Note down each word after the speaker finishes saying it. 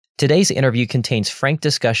Today's interview contains frank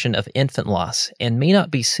discussion of infant loss and may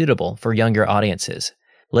not be suitable for younger audiences.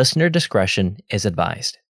 Listener discretion is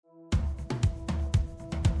advised.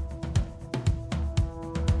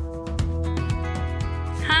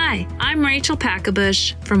 Hi, I'm Rachel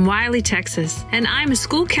Packabush from Wiley, Texas, and I'm a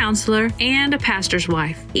school counselor and a pastor's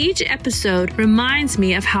wife. Each episode reminds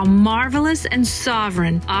me of how marvelous and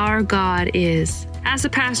sovereign our God is. As a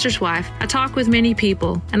pastor's wife, I talk with many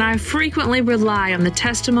people, and I frequently rely on the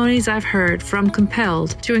testimonies I've heard from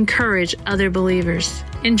Compelled to encourage other believers.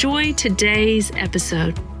 Enjoy today's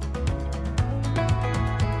episode.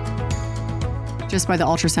 Just by the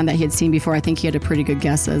ultrasound that he had seen before, I think he had a pretty good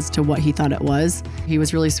guess as to what he thought it was. He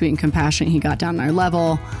was really sweet and compassionate. He got down on our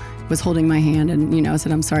level, was holding my hand, and,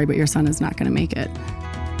 said, "I'm sorry, but your son is not going to make it."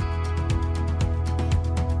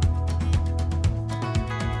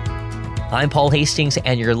 I'm Paul Hastings,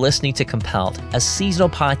 and you're listening to Compelled, a seasonal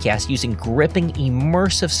podcast using gripping,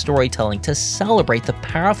 immersive storytelling to celebrate the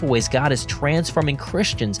powerful ways God is transforming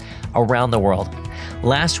Christians around the world.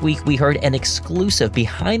 Last week, we heard an exclusive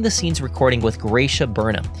behind-the-scenes recording with Gracia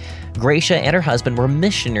Burnham. Gracia and her husband were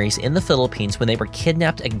missionaries in the Philippines when they were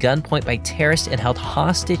kidnapped at gunpoint by terrorists and held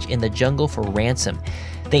hostage in the jungle for ransom.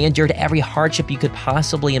 They endured every hardship you could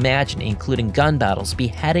possibly imagine, including gun battles,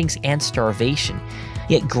 beheadings, and starvation.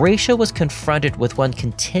 Yet Gracia was confronted with one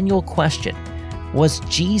continual question: was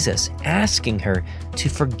Jesus asking her to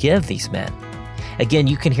forgive these men? Again,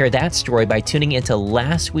 you can hear that story by tuning into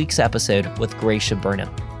last week's episode with Gracia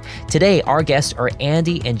Burnham. Today, our guests are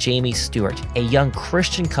Andy and Jamie Stewart, a young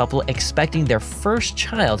Christian couple expecting their first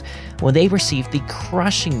child when they received the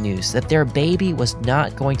crushing news that their baby was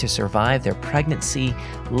not going to survive their pregnancy,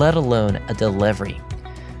 let alone a delivery.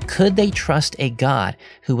 Could they trust a God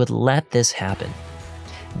who would let this happen?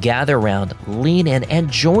 Gather around, lean in, and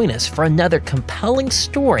join us for another compelling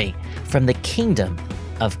story from the kingdom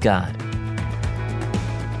of God.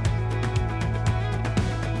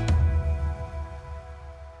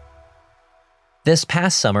 This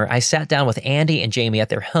past summer, I sat down with Andy and Jamie at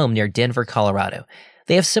their home near Denver, Colorado.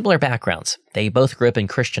 They have similar backgrounds. They both grew up in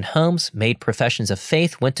Christian homes, made professions of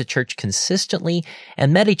faith, went to church consistently,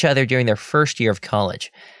 and met each other during their first year of college.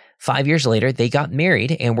 5 years later, they got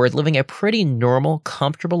married and were living a pretty normal,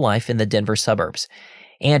 comfortable life in the Denver suburbs.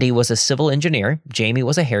 Andy was a civil engineer, Jamie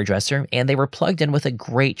was a hairdresser, and they were plugged in with a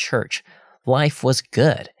great church. Life was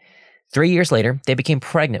good. 3 years later, they became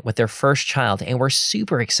pregnant with their first child and were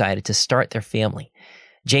super excited to start their family.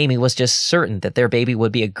 Jamie was just certain that their baby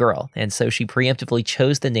would be a girl, and so she preemptively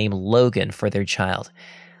chose the name Logan for their child,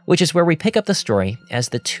 which is where we pick up the story as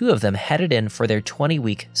the two of them headed in for their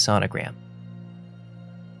 20-week sonogram.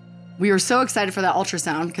 We were so excited for that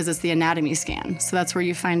ultrasound because it's the anatomy scan. So that's where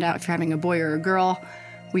you find out if you're having a boy or a girl.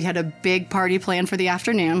 We had a big party planned for the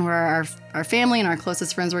afternoon where our family and our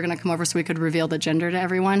closest friends were going to come over so we could reveal the gender to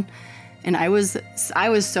everyone. And I was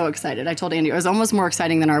so excited. I told Andy it was almost more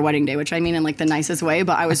exciting than our wedding day, which I mean in like the nicest way,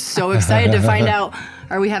 but I was so excited to find out,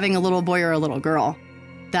 are we having a little boy or a little girl?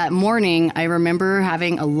 That morning, I remember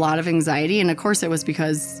having a lot of anxiety, and of course it was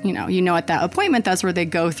because, at that appointment, that's where they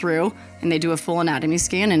go through and they do a full anatomy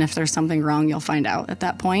scan, and if there's something wrong, you'll find out at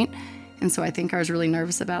that point. And so I think I was really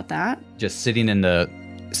nervous about that. Just sitting in the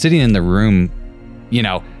room,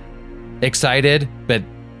 excited, but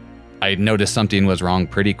I noticed something was wrong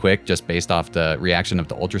pretty quick just based off the reaction of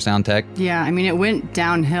the ultrasound tech. Yeah, it went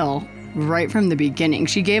downhill right from the beginning.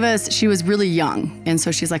 She was really young. And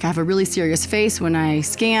so she's like, I have a really serious face when I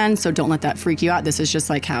scan, so don't let that freak you out. This is just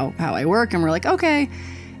like how I work. And we're like, okay.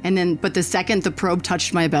 And then, but the second the probe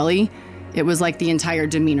touched my belly, it was like the entire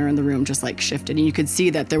demeanor in the room just like shifted. And you could see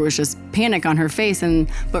that there was just panic on her face.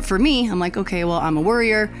 But for me, I'm like, okay, well, I'm a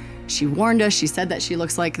worrier. She warned us. She said that she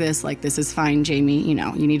looks like this is fine, Jamie.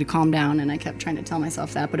 You need to calm down. And I kept trying to tell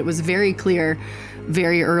myself that. But it was very clear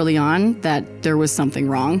very early on that there was something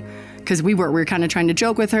wrong. Because we were kind of trying to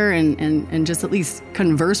joke with her and just at least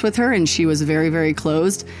converse with her, and she was very, very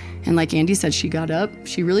closed. And like Andy said, she got up.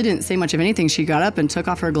 She really didn't say much of anything. She got up and took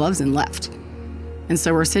off her gloves and left. And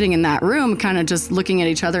so we're sitting in that room kind of just looking at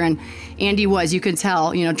each other, and Andy was, you could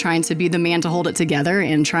tell, trying to be the man to hold it together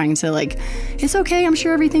and trying to it's okay, I'm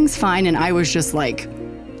sure everything's fine. And I was just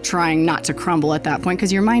trying not to crumble at that point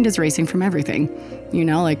because your mind is racing from everything.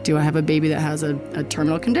 Do I have a baby that has a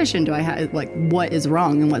terminal condition? Do I have, what is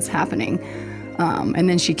wrong and what's happening? And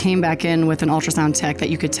then she came back in with an ultrasound tech that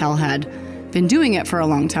you could tell had been doing it for a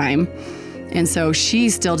long time. And so she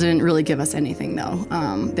still didn't really give us anything, though.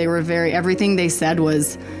 They were everything they said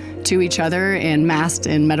was to each other and masked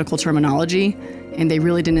in medical terminology. And they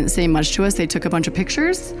really didn't say much to us. They took a bunch of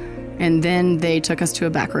pictures, and then they took us to a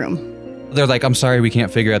back room. They're like, I'm sorry, we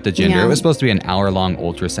can't figure out the gender. Yeah. It was supposed to be an hour-long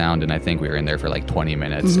ultrasound, and I think we were in there for like 20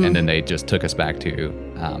 minutes. And then they just took us back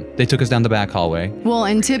to, they took us down the back hallway. Well,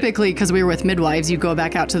 and typically, because we were with midwives, you go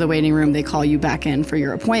back out to the waiting room, they call you back in for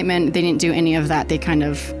your appointment. They didn't do any of that. They kind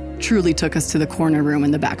of truly took us to the corner room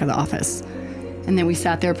in the back of the office. And then we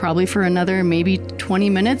sat there probably for another maybe 20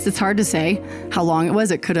 minutes. It's hard to say how long it was.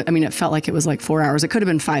 It could have, it felt like it was like 4 hours. It could have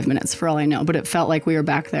been 5 minutes for all I know, but it felt like we were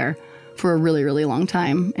back there for a really, really long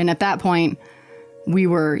time. And at that point, we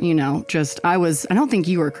were, I don't think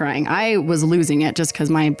you were crying. I was losing it just because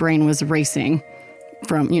my brain was racing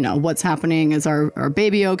from, what's happening? Is our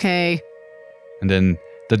baby okay? And then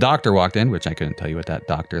the doctor walked in, which I couldn't tell you what that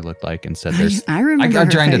doctor looked like, and said there's... I remember I'm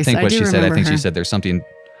her trying to face. think what I she do said. I think remember she her. said there's something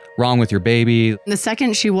wrong with your baby. The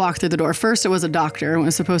second she walked through the door, first it was a doctor and it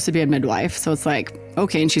was supposed to be a midwife. So it's like,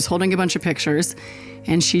 okay. And she's holding a bunch of pictures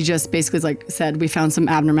and she just basically said, we found some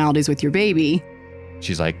abnormalities with your baby.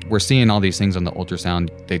 She's like, we're seeing all these things on the ultrasound.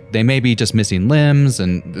 They may be just missing limbs.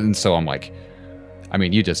 And so I'm like,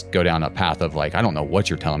 you just go down a path of like, I don't know what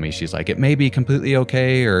you're telling me. She's like, it may be completely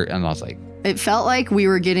okay. And I was like, it felt like we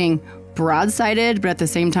were getting broadsided, but at the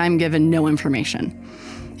same time given no information.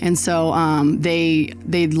 And so they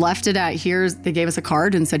left it at they gave us a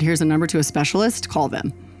card and said, here's a number to a specialist, call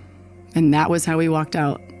them. And that was how we walked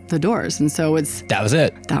out the doors. And so that was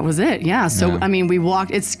it. That was it. Yeah. So, Yeah. We walked,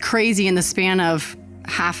 it's crazy in the span of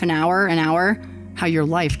half an hour, how your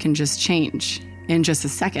life can just change in just a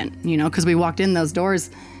second, because we walked in those doors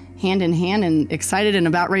hand in hand and excited and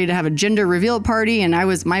about ready to have a gender reveal party. And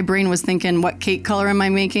my brain was thinking, what cake color am I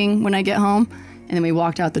making when I get home? And then we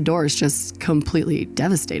walked out the doors just completely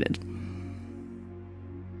devastated.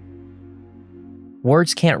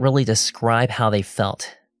 Words can't really describe how they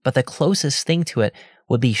felt, but the closest thing to it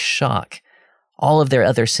would be shock. All of their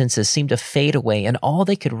other senses seemed to fade away, and all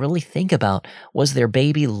they could really think about was their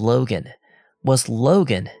baby Logan. Was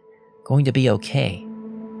Logan going to be okay?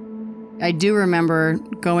 I do remember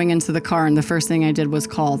going into the car, and the first thing I did was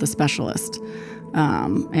call the specialist.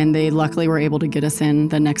 And they luckily were able to get us in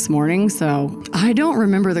the next morning. So I don't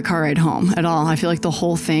remember the car ride home at all. I feel like the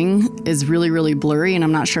whole thing is really, really blurry. And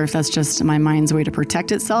I'm not sure if that's just my mind's way to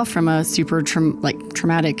protect itself from a super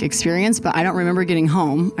traumatic experience, but I don't remember getting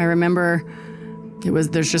home. I remember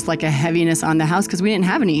there's just like a heaviness on the house because we didn't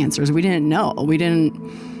have any answers. We didn't know. We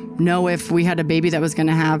didn't know if we had a baby that was going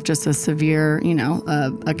to have just a severe,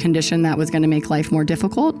 a condition that was going to make life more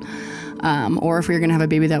difficult. Or if we were going to have a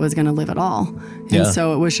baby that was going to live at all. And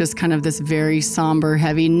so it was just kind of this very somber,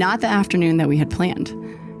 heavy, not the afternoon that we had planned.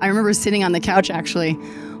 I remember sitting on the couch actually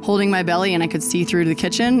holding my belly and I could see through to the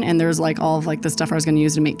kitchen and there's like all of like the stuff I was going to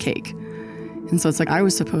use to make cake. And so it's like I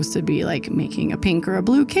was supposed to be like making a pink or a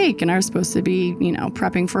blue cake and I was supposed to be,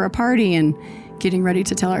 prepping for a party and getting ready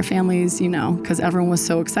to tell our families, because everyone was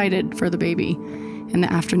so excited for the baby. And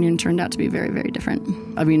the afternoon turned out to be very, very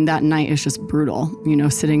different. That night is just brutal,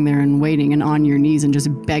 sitting there and waiting and on your knees and just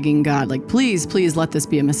begging God, like, please, please let this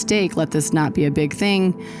be a mistake. Let this not be a big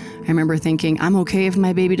thing. I remember thinking, I'm okay if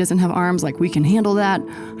my baby doesn't have arms, like we can handle that.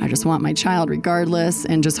 I just want my child regardless.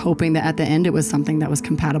 And just hoping that at the end it was something that was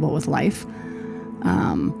compatible with life.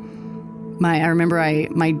 I remember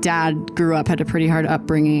my dad grew up, had a pretty hard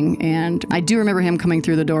upbringing. And I do remember him coming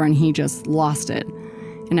through the door and he just lost it.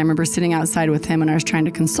 And I remember sitting outside with him and I was trying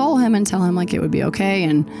to console him and tell him like it would be okay.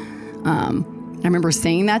 And I remember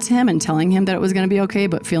saying that to him and telling him that it was going to be okay,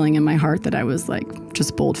 but feeling in my heart that I was like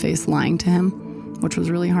just bold-faced lying to him, which was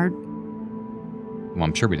really hard. Well,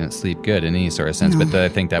 I'm sure we didn't sleep good in any sort of sense, but I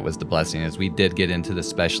think that was the blessing is we did get into the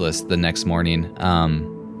specialist the next morning.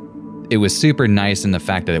 It was super nice in the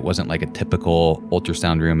fact that it wasn't like a typical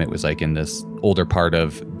ultrasound room. It was like in this older part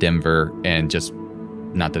of Denver and just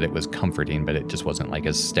not that it was comforting, but it just wasn't like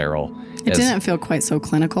as sterile. It didn't feel quite so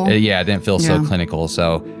clinical. It didn't feel so clinical.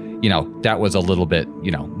 So, that was a little bit,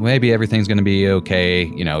 maybe everything's going to be okay.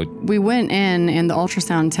 We went in and the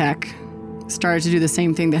ultrasound tech started to do the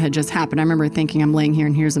same thing that had just happened. I remember thinking I'm laying here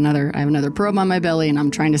and I have another probe on my belly and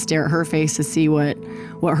I'm trying to stare at her face to see what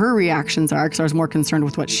her reactions are because I was more concerned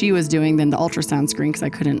with what she was doing than the ultrasound screen because I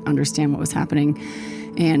couldn't understand what was happening.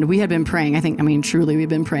 And we had been praying. Truly we've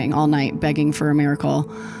been praying all night, begging for a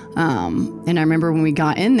miracle. And I remember when we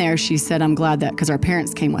got in there, she said, I'm glad that, because our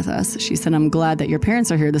parents came with us. She said, I'm glad that your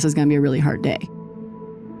parents are here. This is going to be a really hard day.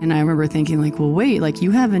 And I remember thinking like, well, wait, like you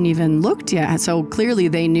haven't even looked yet. So clearly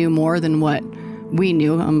they knew more than what we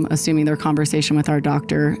knew. I'm assuming their conversation with our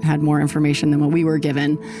doctor had more information than what we were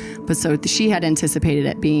given. But so she had anticipated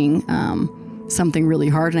it being something really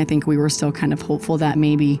hard. And I think we were still kind of hopeful that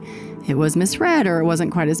maybe it was misread or it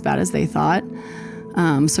wasn't quite as bad as they thought.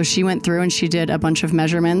 So she went through and she did a bunch of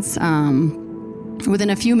measurements. within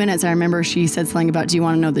a few minutes, I remember she said something about, do you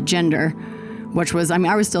want to know the gender? Which was, I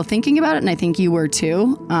mean, I was still thinking about it, and I think you were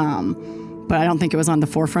too. But I don't think it was on the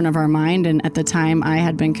forefront of our mind. And at the time, I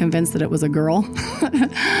had been convinced that it was a girl,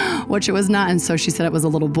 which it was not. And so she said it was a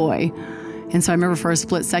little boy. And so I remember for a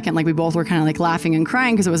split second, like we both were kind of like laughing and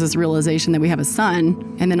crying because it was this realization that we have a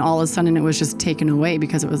son. And then all of a sudden it was just taken away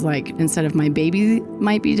because it was like, instead of my baby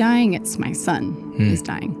might be dying, it's my son is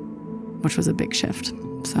dying, which was a big shift.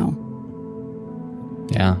 So.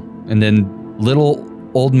 Yeah. And then little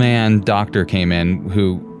old man doctor came in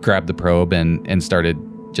who grabbed the probe and started,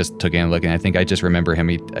 just took in a look. And I think I just remember him.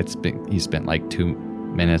 He spent like 2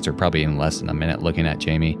 minutes or probably even less than a minute looking at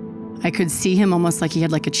Jamie. I could see him almost like he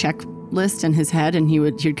had like a checklist in his head, and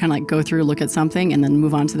he'd kind of like go through, look at something, and then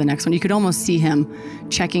move on to the next one. You could almost see him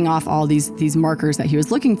checking off all these markers that he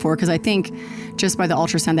was looking for. Because I think just by the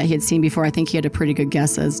ultrasound that he had seen before, I think he had a pretty good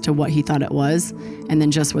guess as to what he thought it was, and then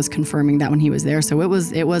just was confirming that when he was there. So it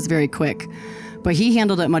was very quick. But he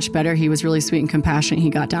handled it much better. He was really sweet and compassionate. He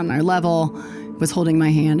got down on our level, was holding my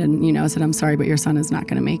hand, and said, "I'm sorry, but your son is not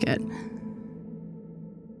going to make it."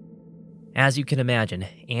 As you can imagine,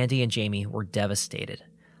 Andy and Jamie were devastated.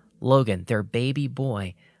 Logan, their baby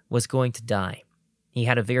boy, was going to die. He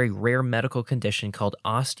had a very rare medical condition called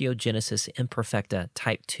osteogenesis imperfecta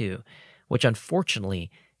type 2, which unfortunately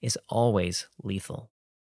is always lethal.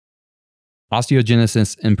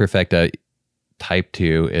 Osteogenesis imperfecta type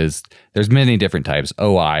 2 there's many different types.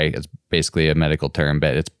 OI is basically a medical term,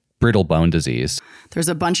 but it's brittle bone disease. There's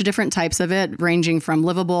a bunch of different types of it, ranging from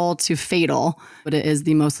livable to fatal, but it is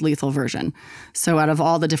the most lethal version. So out of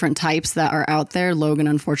all the different types that are out there, Logan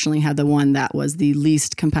unfortunately had the one that was the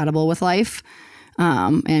least compatible with life.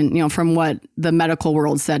 And from what the medical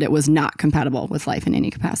world said, it was not compatible with life in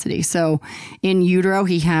any capacity. So in utero,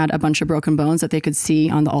 he had a bunch of broken bones that they could see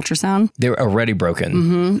on the ultrasound. They were already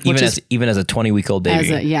broken, even as a 20-week-old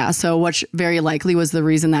baby. So which very likely was the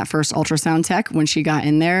reason that first ultrasound tech, when she got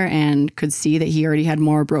in there and could see that he already had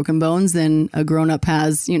more broken bones than a grown-up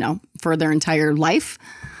has, for their entire life.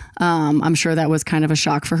 I'm sure that was kind of a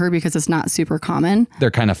shock for her because it's not super common.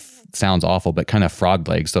 They're kind of, sounds awful, but kind of frog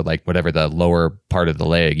legs. So like whatever the lower part of the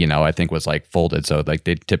leg, I think was like folded. So like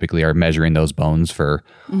they typically are measuring those bones for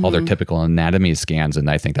all their typical anatomy scans. And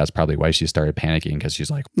I think that's probably why she started panicking, because she's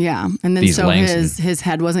like, yeah. And then so his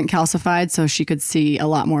head wasn't calcified, so she could see a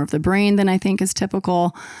lot more of the brain than I think is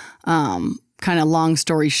typical. Kind of long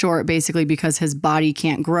story short, basically because his body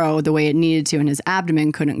can't grow the way it needed to and his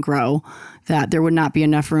abdomen couldn't grow, that there would not be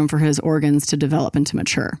enough room for his organs to develop and to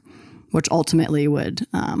mature, which ultimately would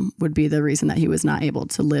be the reason that he was not able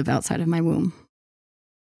to live outside of my womb.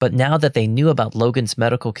 But now that they knew about Logan's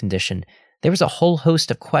medical condition, there was a whole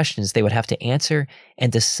host of questions they would have to answer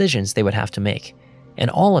and decisions they would have to make,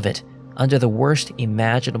 and all of it under the worst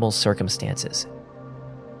imaginable circumstances.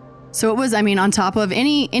 So it was, on top of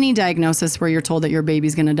any diagnosis where you're told that your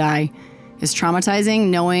baby's going to die is traumatizing,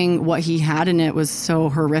 knowing what he had, and it was so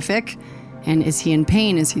horrific. And is he in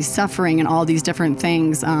pain? Is he suffering? And all these different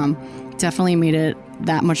things definitely made it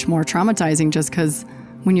that much more traumatizing, just because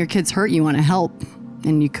when your kid's hurt, you want to help,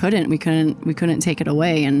 and we couldn't take it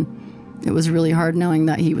away. And it was really hard knowing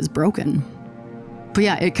that he was broken. But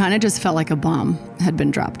yeah, it kind of just felt like a bomb had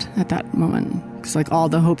been dropped at that moment. Because like all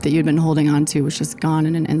the hope that you'd been holding on to was just gone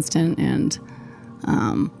in an instant. And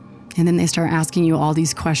then they start asking you all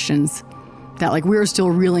these questions that like we were still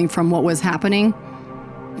reeling from what was happening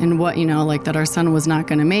and what, like that our son was not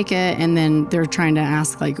going to make it. And then they're trying to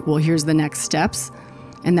ask like, well, here's the next steps.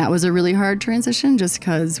 And that was a really hard transition just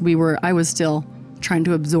because I was still trying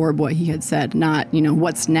to absorb what he had said, not,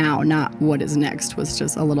 what's now, not what is next, was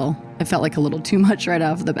just it felt like a little too much right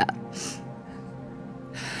off the bat.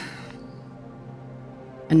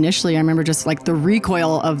 Initially, I remember just like the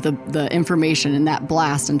recoil of the information and that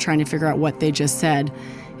blast and trying to figure out what they just said.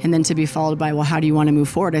 And then to be followed by, well, how do you want to move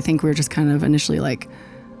forward? I think we were just kind of initially like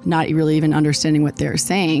not really even understanding what they're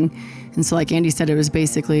saying. And so like Andy said, it was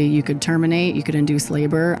basically you could terminate, you could induce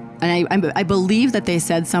labor. And I believe that they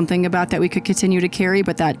said something about that we could continue to carry,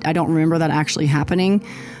 but that I don't remember that actually happening.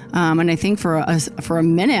 And I think for a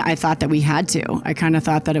minute, I thought that we had to. I kind of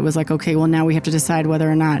thought that it was like, okay, well, now we have to decide whether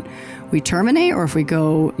or not we terminate or if we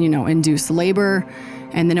go, induce labor.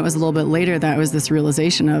 And then it was a little bit later that it was this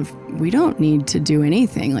realization of we don't need to do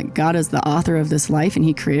anything. Like God is the author of this life and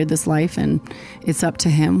he created this life, and it's up to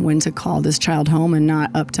him when to call this child home and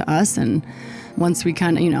not up to us. And once we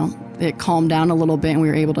kind of, it calmed down a little bit and we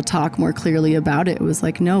were able to talk more clearly about it, it was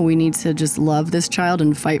like, no, we need to just love this child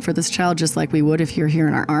and fight for this child just like we would if you're here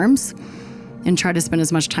in our arms. and try to spend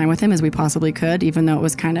as much time with him as we possibly could, even though it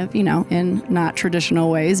was kind of, in not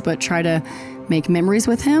traditional ways, but try to make memories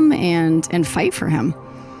with him and fight for him.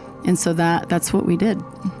 And so that's what we did.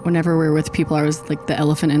 Whenever we were with people, I was like the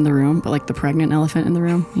elephant in the room, but like the pregnant elephant in the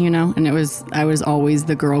room, and I was always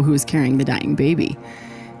the girl who was carrying the dying baby.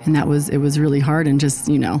 And it was really hard. And just,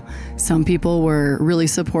 some people were really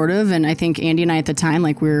supportive. And I think Andy and I at the time,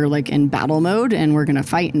 like we were like in battle mode and we're going to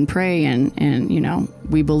fight and pray. And,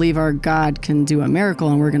 we believe our God can do a miracle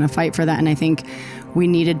and we're going to fight for that. And I think we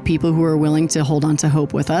needed people who were willing to hold on to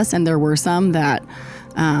hope with us. And there were some that,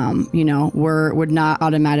 would not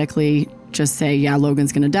automatically just say, yeah,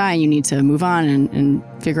 Logan's going to die and you need to move on and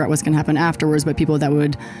figure out what's going to happen afterwards. But people that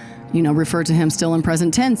would refer to him still in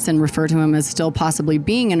present tense and refer to him as still possibly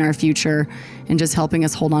being in our future and just helping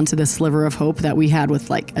us hold on to this sliver of hope that we had with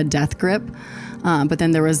like a death grip. But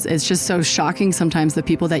then it's just so shocking sometimes the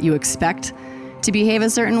people that you expect to behave a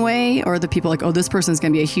certain way, or the people like, oh, this person's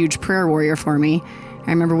going to be a huge prayer warrior for me. I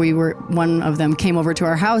remember one of them came over to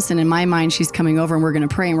our house, and in my mind, she's coming over and we're going to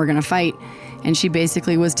pray and we're going to fight. And she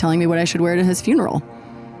basically was telling me what I should wear to his funeral.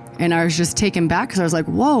 And I was just taken back because I was like,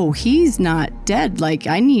 whoa, he's not dead. Like,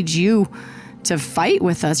 I need you to fight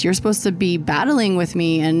with us. You're supposed to be battling with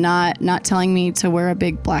me and not telling me to wear a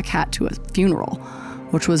big black hat to a funeral,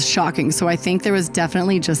 which was shocking. So I think there was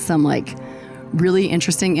definitely just some like really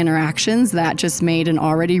interesting interactions that just made an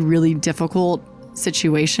already really difficult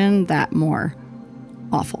situation that more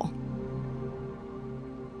awful.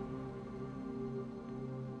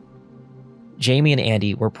 Jamie and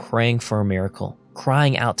Andy were praying for a miracle,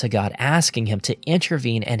 crying out to God, asking him to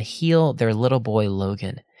intervene and heal their little boy,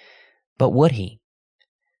 Logan. But would he?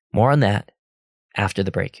 More on that after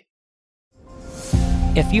the break.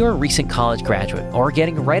 If you're a recent college graduate or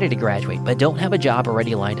getting ready to graduate but don't have a job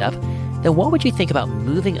already lined up, then what would you think about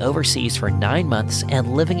moving overseas for 9 months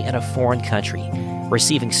and living in a foreign country,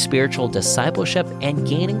 receiving spiritual discipleship and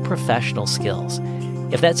gaining professional skills?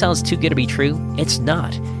 If that sounds too good to be true, it's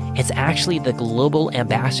not. It's actually the Global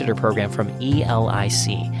Ambassador Program from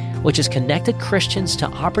ELIC, which has connected Christians to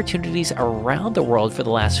opportunities around the world for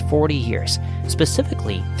the last 40 years,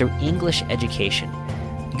 specifically through English education.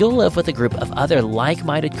 You'll live with a group of other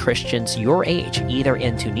like-minded Christians your age, either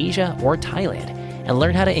in Tunisia or Thailand, and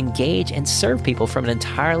learn how to engage and serve people from an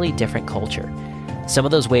entirely different culture. Some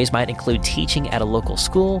of those ways might include teaching at a local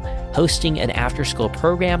school, hosting an after-school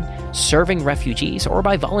program, serving refugees, or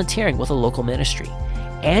by volunteering with a local ministry.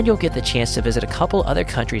 And you'll get the chance to visit a couple other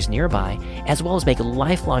countries nearby, as well as make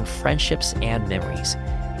lifelong friendships and memories.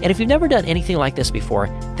 And if you've never done anything like this before,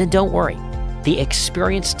 then don't worry. The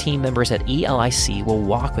experienced team members at ELIC will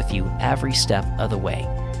walk with you every step of the way.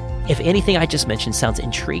 If anything I just mentioned sounds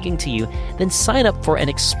intriguing to you, then sign up for an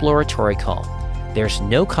exploratory call. There's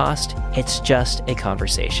no cost, it's just a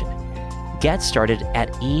conversation. Get started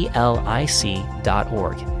at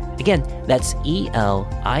elic.org. Again, that's elic.org.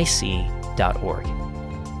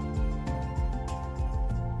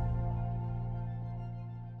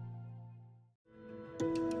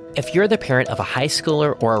 If you're the parent of a high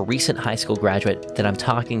schooler or a recent high school graduate, then I'm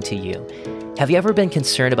talking to you. Have you ever been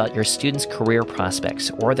concerned about your students' career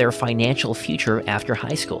prospects or their financial future after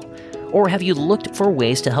high school? Or have you looked for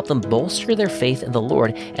ways to help them bolster their faith in the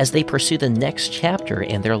Lord as they pursue the next chapter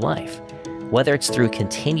in their life? Whether it's through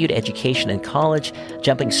continued education in college,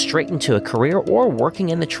 jumping straight into a career, or working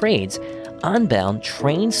in the trades, Unbound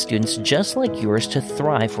trains students just like yours to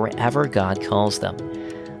thrive wherever God calls them.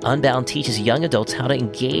 Unbound teaches young adults how to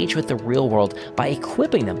engage with the real world by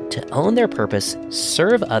equipping them to own their purpose,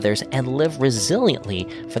 serve others, and live resiliently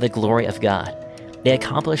for the glory of God. They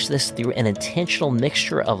accomplish this through an intentional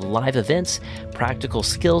mixture of live events, practical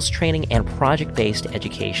skills training, and project-based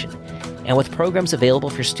education. And with programs available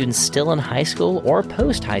for students still in high school or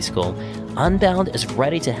post-high school, Unbound is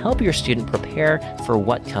ready to help your student prepare for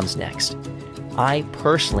what comes next. I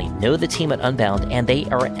personally know the team at Unbound, and they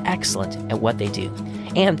are excellent at what they do.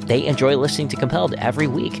 And they enjoy listening to Compelled every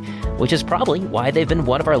week, which is probably why they've been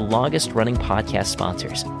one of our longest-running podcast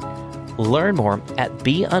sponsors. Learn more at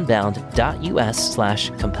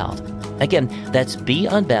beunbound.us/compelled. Again, that's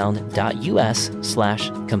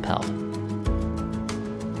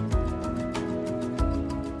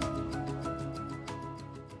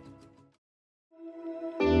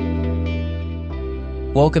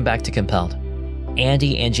Welcome back to Compelled.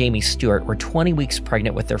 Andy and Jamie Stewart were 20 weeks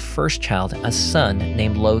pregnant with their first child, a son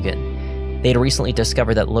named Logan. They had recently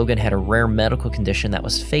discovered that Logan had a rare medical condition that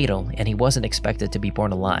was fatal, and he wasn't expected to be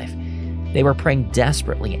born alive. They were praying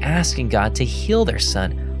desperately, asking God to heal their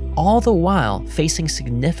son, all the while facing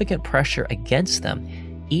significant pressure against them,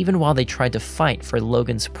 even while they tried to fight for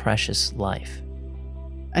Logan's precious life.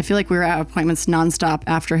 I feel like we were at appointments nonstop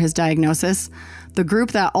after his diagnosis. The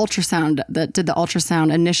group that did the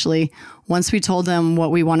ultrasound initially, once we told them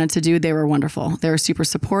what we wanted to do, they were wonderful. They were super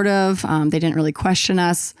supportive. They didn't really question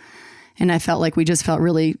us. And I felt like we just felt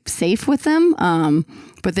really safe with them.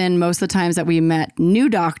 But then most of the times that we met new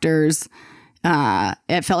doctors,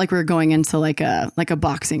 it felt like we were going into like a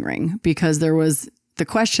boxing ring, because there was the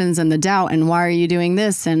questions and the doubt, and why are you doing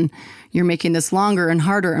this? And you're making this longer and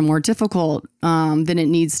harder and more difficult than it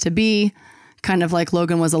needs to be. Kind of like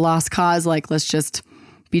Logan was a lost cause. Like, let's just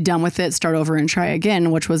be done with it, start over and try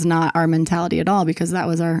again, which was not our mentality at all, because that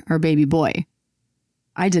was our baby boy.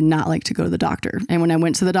 I did not like to go to the doctor. And when I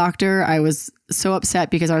went to the doctor, I was so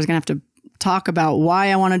upset because I was going to have to talk about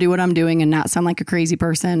why I want to do what I'm doing and not sound like a crazy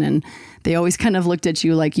person. And they always kind of looked at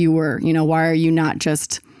you like you were, why are you not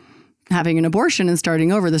just having an abortion and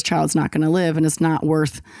starting over? This child's not going to live, and it's not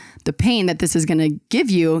worth the pain that this is going to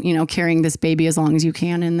give you, carrying this baby as long as you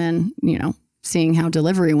can. And then, seeing how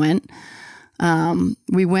delivery went.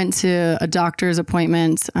 We went to a doctor's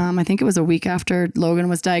appointment. I think it was a week after Logan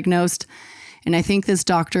was diagnosed. And I think this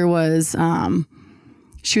doctor was,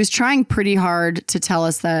 she was trying pretty hard to tell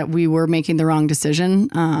us that we were making the wrong decision.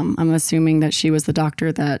 I'm assuming that she was the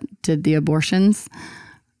doctor that did the abortions.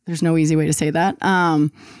 There's no easy way to say that.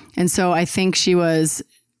 And so I think she was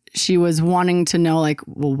wanting to know, like,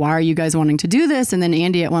 well, why are you guys wanting to do this? And then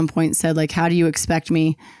Andy at one point said, like, how do you expect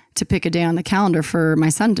me to pick a day on the calendar for my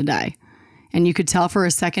son to die? And you could tell for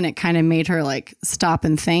a second, it kind of made her like stop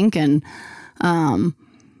and think. And,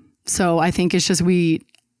 so I think it's just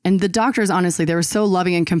and the doctors, honestly, they were so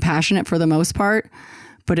loving and compassionate for the most part,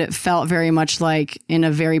 but it felt very much like in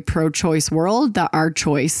a very pro-choice world that our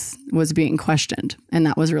choice was being questioned. And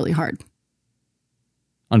that was really hard.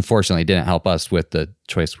 Unfortunately, it didn't help us with the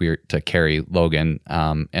choice to carry Logan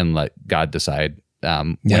and let God decide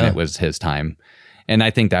when it was his time. And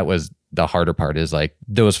I think that was the harder part, is like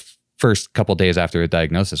those first couple days after the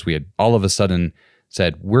diagnosis, we had all of a sudden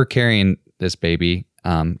said, we're carrying this baby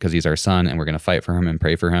because he's our son, and we're going to fight for him and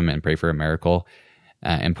pray for a miracle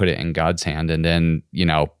and put it in God's hand. And then,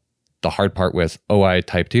 the hard part with OI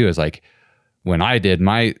type 2 is like, when I did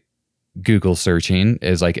my Google searching,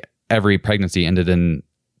 is like every pregnancy ended in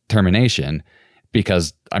termination,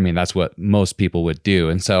 because that's what most people would do.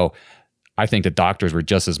 And so I think the doctors were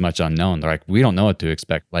just as much unknown. They're like, we don't know what to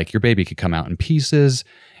expect. Like, your baby could come out in pieces.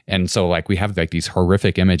 And so like we have like these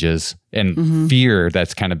horrific images and fear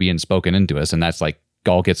that's kind of being spoken into us. And that's like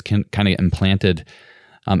all gets kind of implanted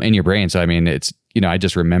in your brain. So, it's, I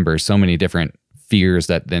just remember so many different fears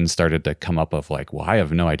that then started to come up of like, well, I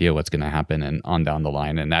have no idea what's going to happen, and on down the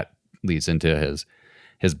line. And that leads into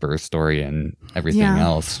his birth story and everything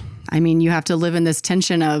else. You have to live in this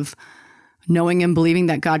tension of knowing and believing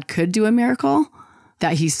that God could do a miracle,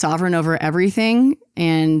 that he's sovereign over everything.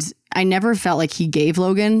 And I never felt like he gave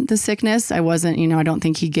Logan the sickness. I wasn't, I don't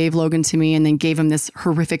think he gave Logan to me and then gave him this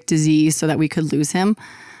horrific disease so that we could lose him.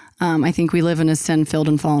 I think we live in a sin-filled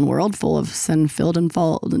and fallen world full of sin-filled and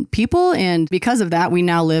fallen people. And because of that, we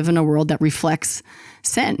now live in a world that reflects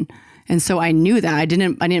sin. And so I knew that. I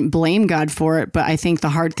didn't blame God for it, but I think the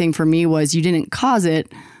hard thing for me was, you didn't cause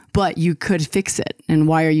it, but you could fix it. And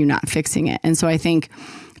why are you not fixing it? And so I think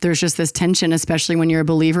there's just this tension, especially when you're a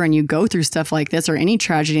believer and you go through stuff like this or any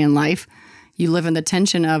tragedy in life. You live in the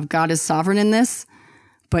tension of, God is sovereign in this,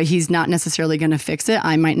 but he's not necessarily going to fix it.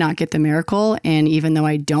 I might not get the miracle. And even though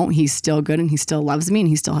I don't, he's still good and he still loves me and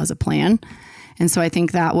he still has a plan. And so I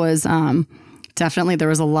think that was definitely, there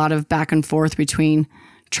was a lot of back and forth between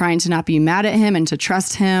trying to not be mad at him and to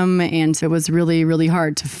trust him. And it was really, really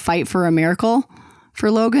hard to fight for a miracle for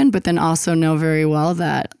Logan, but then also know very well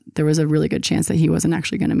that there was a really good chance that he wasn't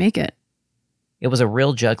actually going to make it. It was a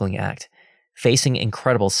real juggling act, facing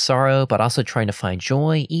incredible sorrow, but also trying to find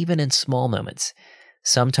joy even in small moments.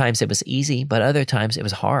 Sometimes it was easy, but other times it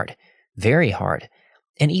was hard, very hard.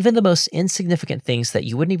 And even the most insignificant things that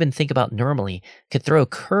you wouldn't even think about normally could throw a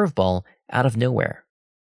curveball out of nowhere.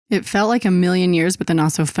 It felt like a million years, but then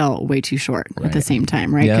also felt way too short at the same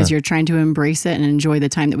time, right? Because you're trying to embrace it and enjoy the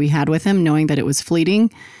time that we had with him, knowing that it was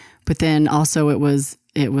fleeting. But then also it was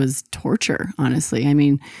torture,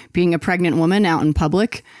 honestly. Being a pregnant woman out in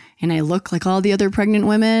public, and I look like all the other pregnant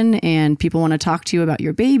women, and people want to talk to you about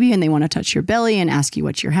your baby and they want to touch your belly and ask you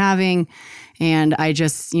what you're having. And I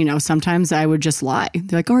just, sometimes I would just lie.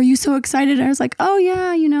 They're like, oh, are you so excited? And I was like, oh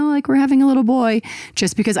yeah, like we're having a little boy,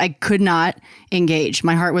 just because I could not engage.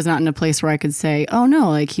 My heart was not in a place where I could say, oh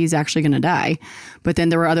no, like he's actually going to die. But then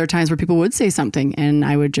there were other times where people would say something and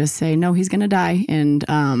I would just say, no, he's going to die. And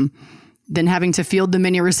then having to field the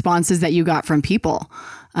many responses that you got from people,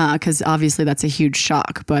 because obviously that's a huge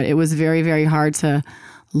shock. But it was very, very hard to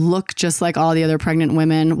look just like all the other pregnant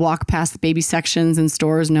women, walk past the baby sections in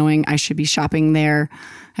stores knowing I should be shopping there.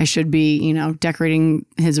 I should be, decorating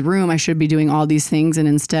his room. I should be doing all these things. And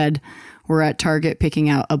instead, we're at Target picking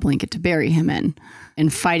out a blanket to bury him in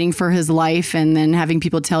and fighting for his life, and then having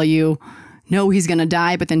people tell you, no, he's going to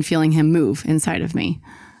die, but then feeling him move inside of me.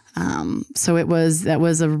 So that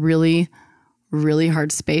was a really, really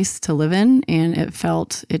hard space to live in. And it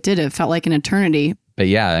felt like an eternity. But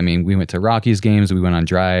yeah, I mean, we went to Rockies games, we went on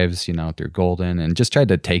drives, through Golden, and just tried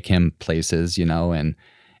to take him places, and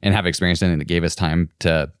have experience in it. It gave us time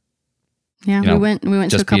to, we went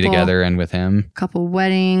just to a couple, be together and with him. Couple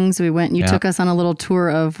weddings. You took us on a little tour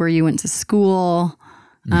of where you went to school.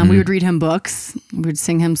 We would read him books. We would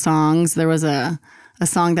sing him songs. There was a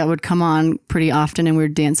song that would come on pretty often, and we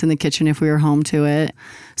would dance in the kitchen if we were home to it.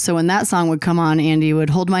 So when that song would come on, Andy would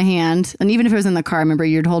hold my hand. And even if it was in the car, I remember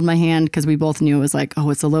you'd hold my hand because we both knew it was like, oh,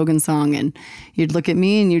 it's a Logan song. And you'd look at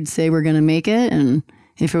me and you'd say, we're going to make it. And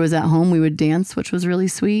if it was at home, we would dance, which was really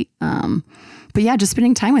sweet. But yeah, just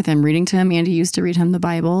spending time with him, reading to him. Andy used to read him the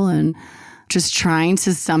Bible, and just trying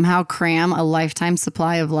to somehow cram a lifetime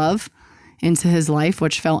supply of love into his life,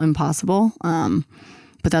 which felt impossible.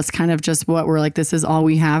 But that's kind of just what we're like, this is all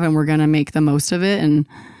we have, and we're going to make the most of it. And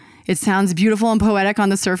it sounds beautiful and poetic on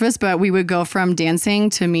the surface, but we would go from dancing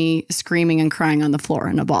to me screaming and crying on the floor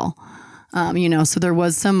in a ball. So there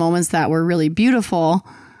was some moments that were really beautiful,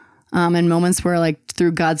 and moments where, like,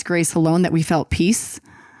 through God's grace alone, that we felt peace.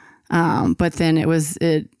 But then it was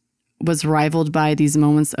rivaled by these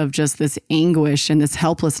moments of just this anguish and this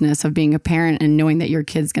helplessness of being a parent and knowing that your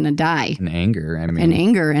kid's going to die. And anger.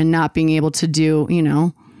 And not being able to do,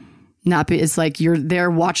 it's like you're there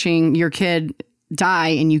watching your kid die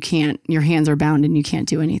and your hands are bound and you can't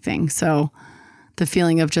do anything. So the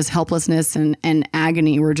feeling of just helplessness and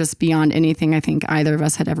agony were just beyond anything I think either of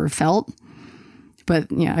us had ever felt.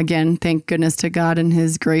 But yeah, again, thank goodness to God and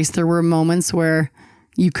his grace. There were moments where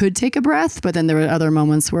you could take a breath, but then there were other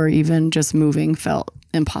moments where even just moving felt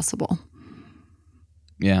impossible.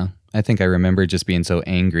 Yeah. I think I remember just being so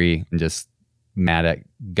angry and just mad at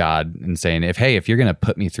God and saying, if you're going to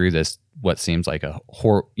put me through this, what seems like a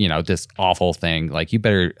this awful thing, like, you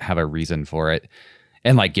better have a reason for it.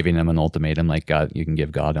 And like giving him an ultimatum, like, God, you can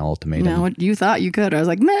give God an ultimatum. No, you thought you could. I was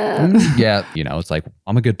like, nah. Yeah. It's like,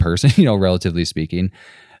 I'm a good person, relatively speaking.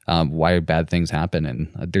 Why bad things happen? And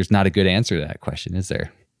there's not a good answer to that question, is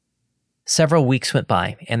there? Several weeks went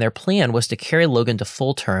by, and their plan was to carry Logan to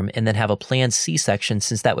full term and then have a planned C-section,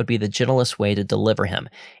 since that would be the gentlest way to deliver him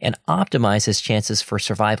and optimize his chances for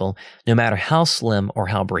survival, no matter how slim or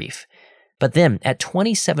how brief. But then, at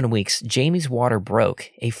 27 weeks, Jamie's water broke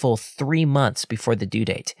a full 3 months before the due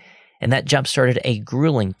date, and that jump-started a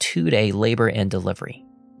grueling 2-day labor and delivery.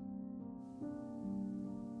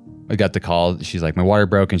 I got the call. She's like, my water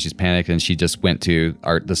broke, and she's panicked, and she just went to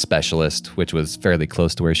the specialist, which was fairly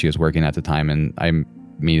close to where she was working at the time. And I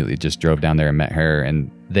immediately just drove down there and met her, and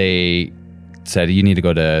they said, you need to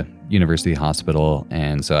go to University Hospital.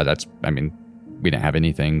 And so we didn't have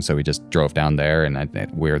anything. So we just drove down there, and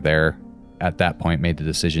we were there at that point, made the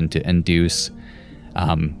decision to induce.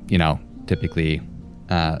 Typically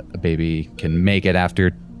a baby can make it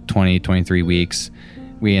after 20, 23 weeks.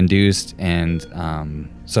 We induced, and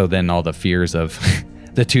so then all the fears of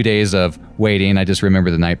the 2 days of waiting. I just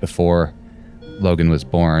remember the night before Logan was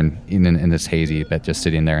born, in this hazy, but just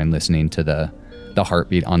sitting there and listening to the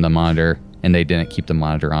heartbeat on the monitor. And they didn't keep the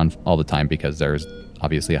monitor on all the time because there's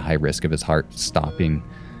obviously a high risk of his heart stopping,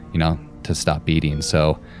 to stop beating.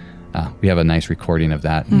 So we have a nice recording of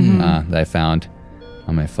that that I found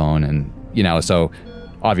on my phone, and so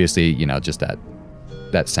obviously just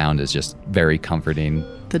that sound is just very comforting.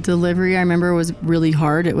 The delivery, I remember, was really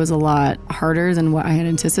hard. It was a lot harder than what I had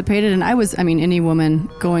anticipated. And any woman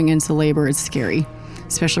going into labor is scary,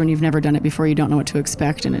 especially when you've never done it before. You don't know what to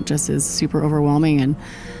expect, and it just is super overwhelming. And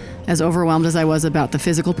as overwhelmed as I was about the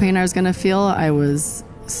physical pain I was going to feel, I was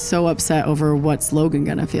so upset over what's Logan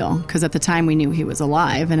going to feel. Because at the time we knew he was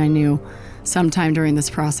alive, and I knew sometime during this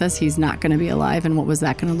process he's not going to be alive, and what was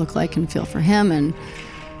that going to look like and feel for him. And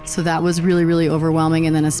so that was really, really overwhelming.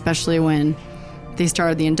 And then especially when they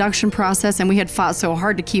started the induction process, and we had fought so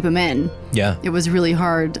hard to keep him in. Yeah. It was really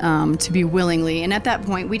hard to be willingly. And at that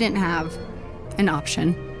point, we didn't have an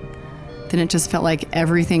option. Then it just felt like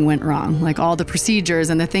everything went wrong. Like all the procedures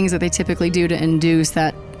and the things that they typically do to induce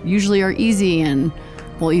that usually are easy and,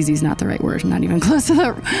 well, easy is not the right word, not even close to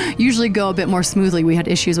that, usually go a bit more smoothly. We had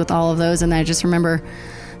issues with all of those. And I just remember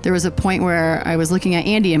there was a point where I was looking at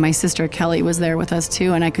Andy, and my sister Kelly was there with us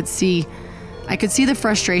too, and I could see the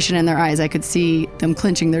frustration in their eyes. I could see them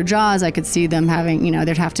clenching their jaws. I could see them having,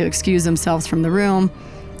 they'd have to excuse themselves from the room.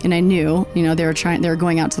 And I knew, they were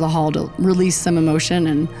going out to the hall to release some emotion,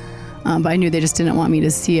 and but I knew they just didn't want me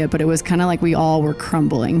to see it. But it was kind of like we all were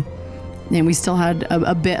crumbling, and we still had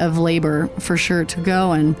a bit of labor for sure to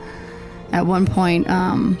go. And at one point,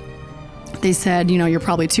 they said, you're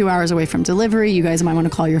probably 2 hours away from delivery. You guys might want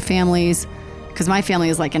to call your families, because my family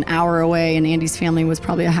is like an hour away, and Andy's family was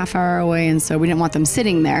probably a half hour away, and so we didn't want them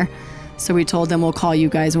sitting there. So we told them, we'll call you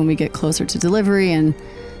guys when we get closer to delivery. And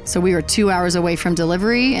so we were 2 hours away from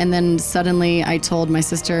delivery, and then suddenly I told my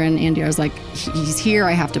sister and Andy, I was like, he's here,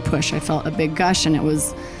 I have to push. I felt a big gush, and it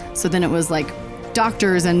was like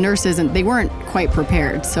doctors and nurses, and they weren't quite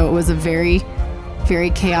prepared. So it was a very, very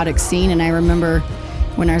chaotic scene. And I remember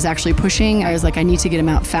when I was actually pushing, I was like, I need to get him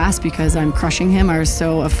out fast because I'm crushing him. I was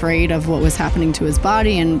so afraid of what was happening to his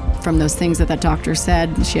body. And from those things that doctor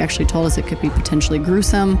said, she actually told us it could be potentially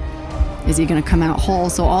gruesome. Is he going to come out whole?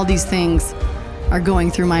 So all these things are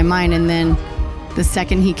going through my mind. And then the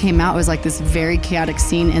second he came out, it was like this very chaotic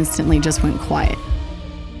scene instantly just went quiet.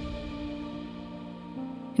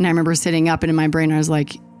 And I remember sitting up, and in my brain,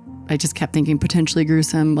 I just kept thinking potentially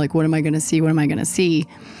gruesome. Like, what am I going to see? What am I going to see?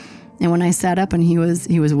 And when I sat up, and he was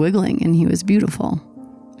wiggling, and he was beautiful.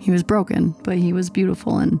 He was broken, but he was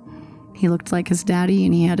beautiful, and he looked like his daddy,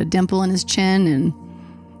 and he had a dimple in his chin, and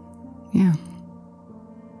yeah.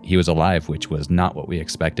 He was alive, which was not what we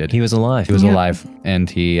expected. He was alive. He was alive, and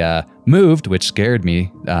he moved, which scared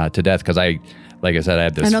me to death because like I said, I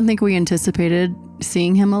had this. I don't think we anticipated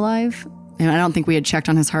seeing him alive. And I don't think we had checked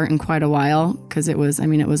on his heart in quite a while, because it was a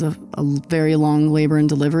very long labor and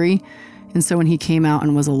delivery. And so when he came out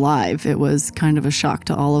and was alive, it was kind of a shock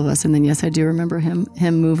to all of us. And then, yes, I do remember him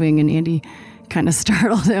moving, and Andy kind of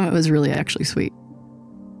startled him. It was really actually sweet.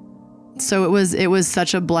 So it was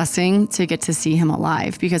such a blessing to get to see him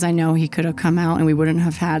alive, because I know he could have come out and we wouldn't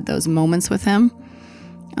have had those moments with him.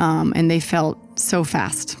 And they felt so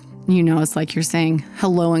fast. It's like you're saying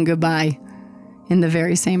hello and goodbye in the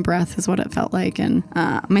very same breath is what it felt like. And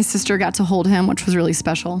my sister got to hold him, which was really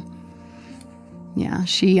special. Yeah,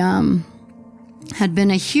 she had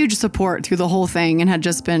been a huge support through the whole thing and had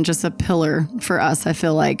just been a pillar for us, I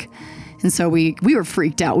feel like. And so we were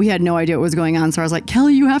freaked out. We had no idea what was going on. So I was like,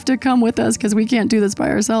 Kelly, you have to come with us because we can't do this by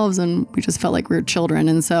ourselves. And we just felt like we were children.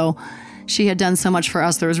 And so she had done so much for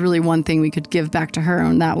us. There was really one thing we could give back to her,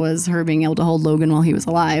 and that was her being able to hold Logan while he was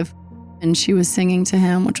alive. And she was singing to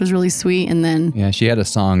him, which was really sweet. And then... yeah, she had a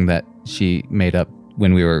song that she made up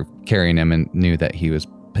when we were carrying him and knew that he was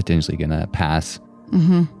potentially going to pass.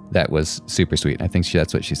 Mm-hmm. That was super sweet. I think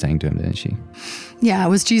that's what she sang to him, didn't she? Yeah, it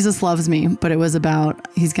was Jesus Loves Me, but it was about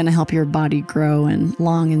he's going to help your body grow and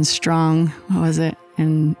long and strong. What was it?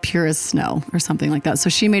 And pure as snow or something like that. So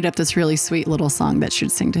she made up this really sweet little song that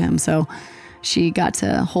she'd sing to him. So she got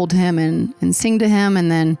to hold him and sing to him.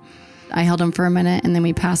 And then I held him for a minute, and then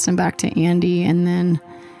we passed him back to Andy. And then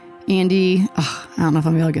Andy, I don't know if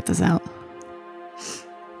I'm able to get this out.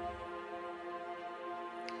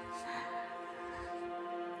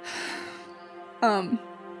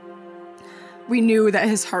 We knew that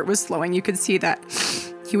his heart was slowing. You could see that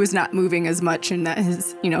he was not moving as much, and that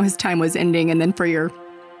his time was ending. And then for your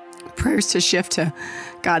prayers to shift to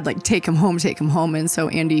God, like, take him home. And so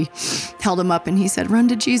Andy held him up and he said, "Run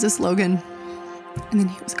to Jesus, Logan." And then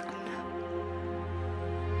he was gone.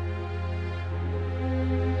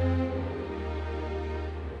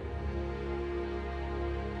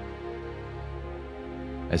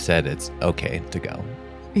 I said, it's okay to go.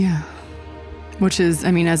 Yeah. Which is,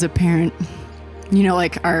 as a parent,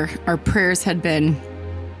 like our prayers had been,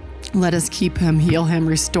 let us keep him, heal him,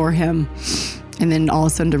 restore him. And then all of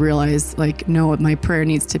a sudden to realize, like, no, my prayer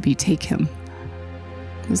needs to be take him.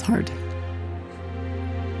 It was hard.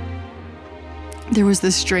 There was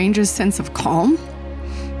this strangest sense of calm,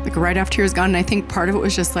 like right after he was gone. And I think part of it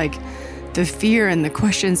was just like the fear and the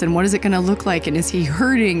questions and what is it going to look like? And is he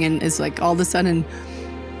hurting? And it's like all of a sudden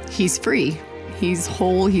he's free. He's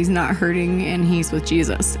whole, he's not hurting, and he's with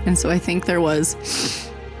Jesus. And so I think there was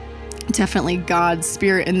definitely God's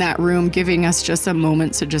spirit in that room giving us just a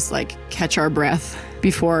moment to just like catch our breath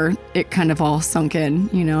before it kind of all sunk in,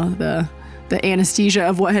 the anesthesia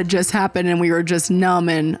of what had just happened, and we were just numb.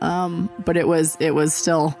 And but it was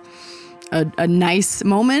still a nice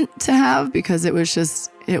moment to have, because it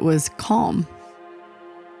was calm.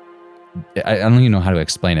 I don't even know how to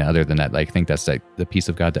explain it other than that. Like, I think that's like the peace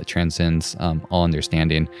of God that transcends all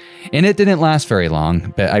understanding. And it didn't last very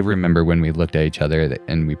long, but I remember when we looked at each other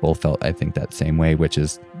and we both felt, I think, that same way, which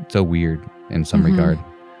is so weird in some regard.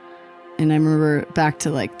 And I remember back to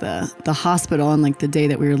like the hospital and like the day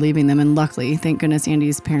that we were leaving them. And luckily, thank goodness,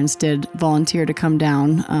 Andy's parents did volunteer to come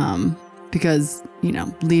down because,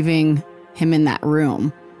 leaving him in that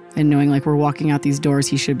room and knowing like we're walking out these doors,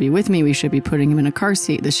 he should be with me. We should be putting him in a car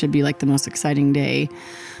seat. This should be like the most exciting day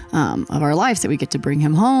of our lives that we get to bring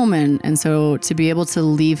him home. And so to be able to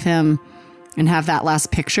leave him and have that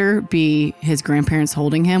last picture be his grandparents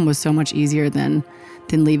holding him was so much easier than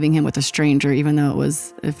leaving him with a stranger, even though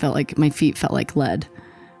it felt like my feet felt like lead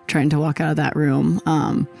trying to walk out of that room.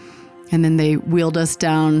 And then they wheeled us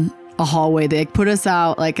down a hallway. They put us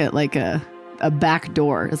out like a back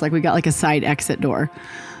door. It's like we got like a side exit door.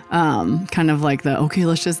 Kind of like okay,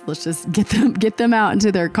 let's just get them out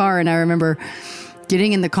into their car. And I remember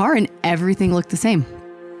getting in the car and everything looked the same.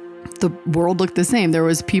 The world looked the same. There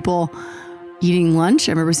was people eating lunch.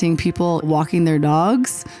 I remember seeing people walking their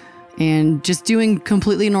dogs and just doing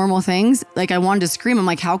completely normal things. Like I wanted to scream. I'm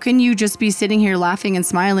like, how can you just be sitting here laughing and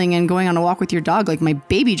smiling and going on a walk with your dog? Like my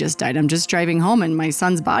baby just died. I'm just driving home and my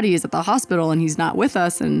son's body is at the hospital and he's not with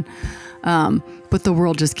us. And, but the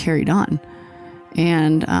world just carried on.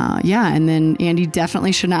 And, and then Andy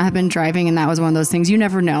definitely should not have been driving. And that was one of those things you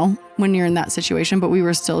never know when you're in that situation, but we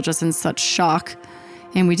were still just in such shock.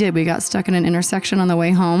 And we got stuck in an intersection on the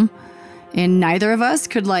way home and neither of us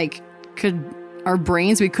our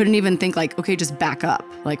brains, we couldn't even think like, okay, just back up.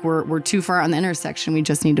 Like we're too far on the intersection. We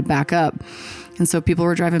just need to back up. And so people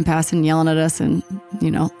were driving past and yelling at us and,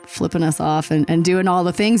 flipping us off and doing all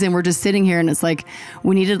the things. And we're just sitting here and it's like,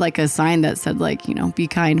 we needed like a sign that said like, be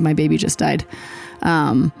kind. My baby just died.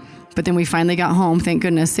 But then we finally got home, thank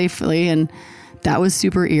goodness, safely. And that was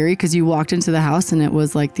super eerie because you walked into the house and it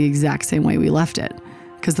was like the exact same way we left it.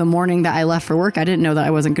 Because the morning that I left for work, I didn't know that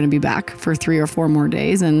I wasn't going to be back for 3 or 4 more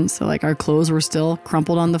days. And so like our clothes were still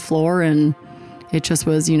crumpled on the floor and it just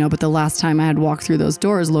was, but the last time I had walked through those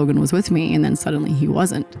doors, Logan was with me and then suddenly he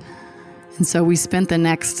wasn't. And so we spent the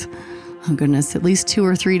next, at least 2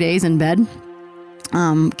 or 3 days in bed.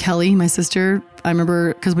 Kelly, my sister, I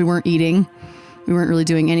remember because we weren't eating, we weren't really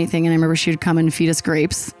doing anything. And I remember she'd come and feed us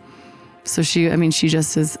grapes. So she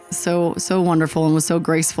just is so wonderful and was so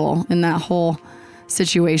graceful in that whole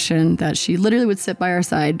situation that she literally would sit by our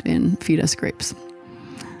side and feed us grapes.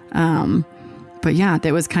 But yeah,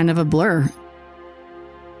 that was kind of a blur.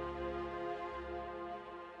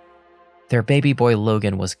 Their baby boy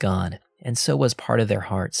Logan was gone, and so was part of their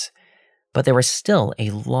hearts. But there was still a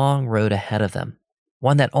long road ahead of them,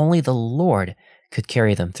 one that only the Lord could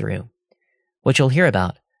carry them through, which you'll hear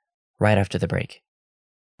about right after the break.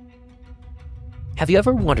 Have you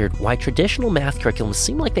ever wondered why traditional math curriculums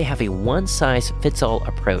seem like they have a one-size-fits-all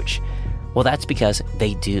approach? Well, that's because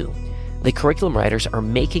they do. The curriculum writers are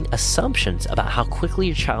making assumptions about how quickly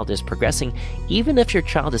your child is progressing, even if your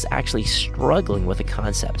child is actually struggling with a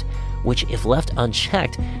concept, which, if left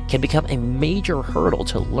unchecked, can become a major hurdle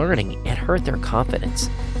to learning and hurt their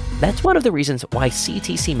confidence. That's one of the reasons why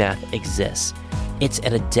CTC Math exists. It's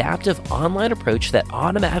an adaptive online approach that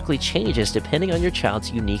automatically changes depending on your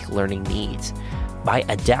child's unique learning needs. By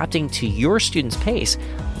adapting to your student's pace,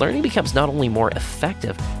 learning becomes not only more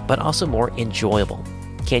effective, but also more enjoyable.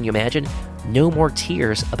 Can you imagine? No more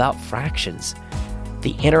tears about fractions.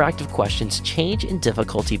 The interactive questions change in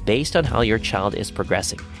difficulty based on how your child is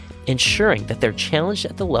progressing, ensuring that they're challenged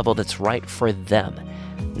at the level that's right for them.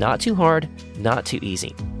 Not too hard, not too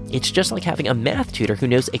easy. It's just like having a math tutor who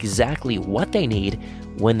knows exactly what they need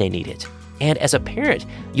when they need it. And as a parent,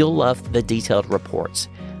 you'll love the detailed reports.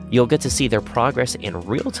 You'll get to see their progress in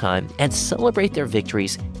real time and celebrate their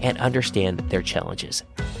victories and understand their challenges.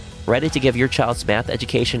 Ready to give your child's math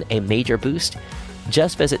education a major boost?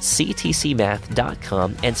 Just visit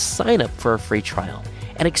ctcmath.com and sign up for a free trial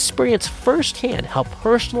and experience firsthand how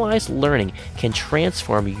personalized learning can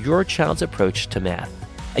transform your child's approach to math.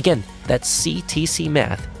 Again, that's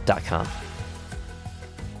ctcmath.com.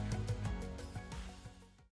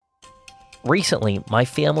 Recently, my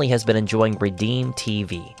family has been enjoying Redeem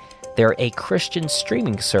TV. They're a Christian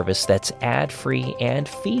streaming service that's ad-free and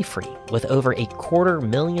fee-free, with over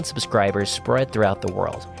 250,000 subscribers spread throughout the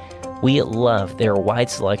world. We love their wide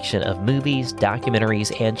selection of movies,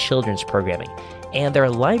 documentaries, and children's programming, and their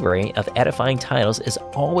library of edifying titles is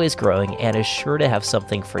always growing and is sure to have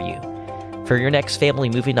something for you. For your next family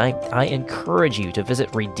movie night, I encourage you to visit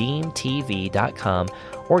redeemtv.com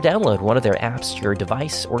or download one of their apps to your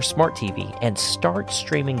device or smart TV and start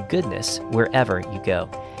streaming goodness wherever you go.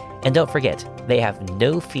 And don't forget, they have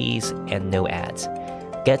no fees and no ads.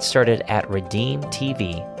 Get started at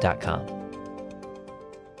redeemtv.com.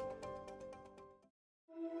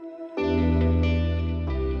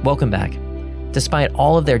 Welcome back. Despite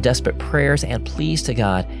all of their desperate prayers and pleas to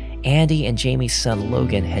God, Andy and Jamie's son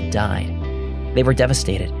Logan had died. They were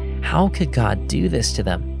devastated. How could God do this to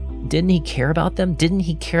them? Didn't he care about them? Didn't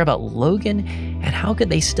he care about Logan? And how could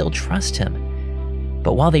they still trust him?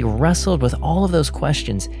 But while they wrestled with all of those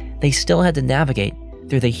questions, they still had to navigate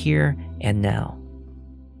through the here and now.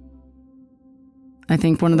 I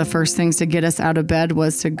think one of the first things to get us out of bed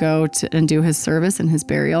was to go and do his service and his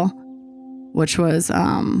burial, which was,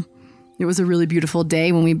 it was a really beautiful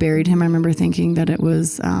day when we buried him. I remember thinking that it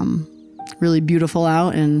was really beautiful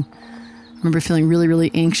out, and I remember feeling really, really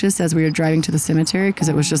anxious as we were driving to the cemetery, because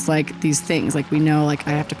it was just like these things, like we know, like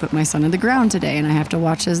I have to put my son in the ground today, and I have to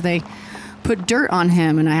watch as they put dirt on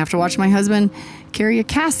him, and I have to watch my husband carry a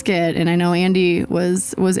casket. And I know Andy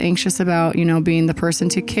was anxious about, being the person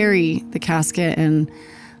to carry the casket, and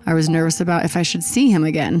I was nervous about if I should see him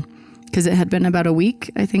again, because it had been about a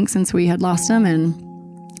week, I think, since we had lost him, and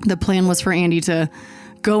the plan was for Andy to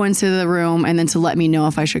go into the room and then to let me know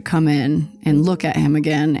if I should come in and look at him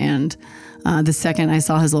again. And the second I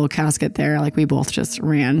saw his little casket there, like we both just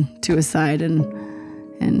ran to his side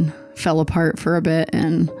and fell apart for a bit.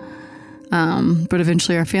 And but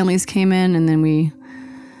eventually our families came in, and then we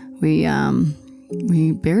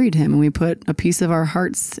buried him, and we put a piece of our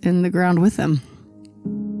hearts in the ground with him.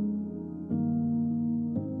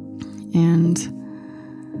 And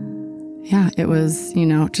yeah, it was,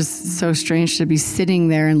 just so strange to be sitting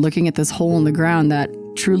there and looking at this hole in the ground that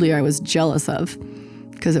truly I was jealous of,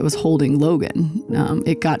 because it was holding Logan.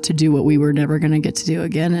 It got to do what we were never going to get to do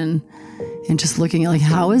again. And just looking at like,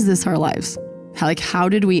 how is this our lives? How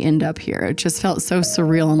did we end up here? It just felt so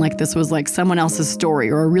surreal, and like this was like someone else's story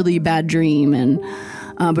or a really bad dream. And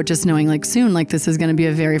but just knowing like soon, like this is going to be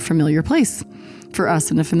a very familiar place for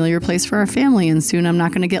us and a familiar place for our family. And soon I'm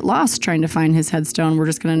not going to get lost trying to find his headstone. We're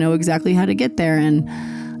just going to know exactly how to get there. And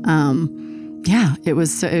it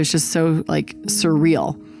was just so like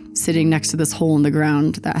surreal sitting next to this hole in the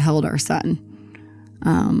ground that held our son,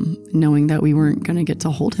 knowing that we weren't going to get to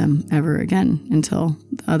hold him ever again until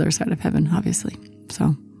the other side of heaven, obviously.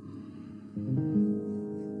 So.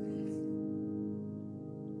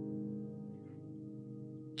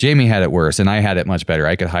 Jamie had it worse, and I had it much better.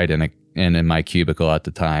 I could hide in my cubicle at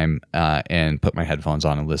the time and put my headphones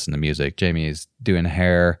on and listen to music. Jamie is doing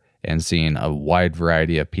hair and seeing a wide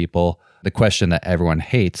variety of people. The question that everyone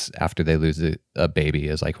hates after they lose a baby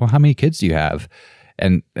is like, well, how many kids do you have?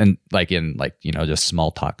 And like in just small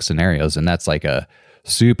talk scenarios. And that's like a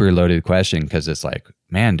super loaded question, because it's like,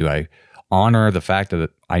 man, do I honor the fact that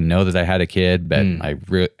I know that I had a kid, but I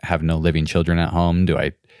have no living children at home? Do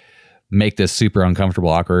I make this super uncomfortable,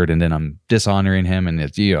 awkward, and then I'm dishonoring him? And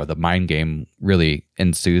it's, the mind game really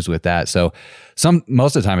ensues with that. So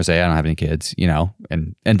most of the time I say I don't have any kids,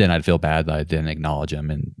 and then I'd feel bad that I didn't acknowledge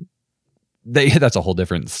him. And that's a whole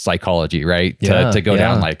different psychology, right? To go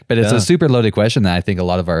down but it's a super loaded question that I think a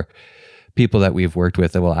lot of our people that we've worked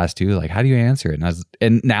with that will ask too, like, how do you answer it?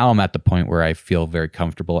 And now I'm at the point where I feel very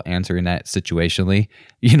comfortable answering that situationally,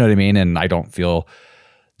 you know what I mean? And I don't feel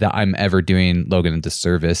that I'm ever doing Logan a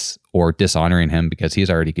disservice or dishonoring him, because he's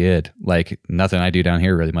already good. Like nothing I do down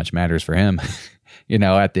here really much matters for him,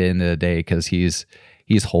 at the end of the day, because he's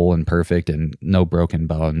whole and perfect and no broken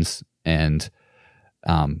bones. And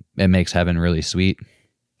it makes heaven really sweet.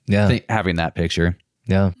 Yeah. Having that picture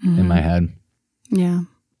in my head. Yeah.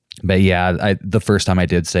 But yeah, the first time I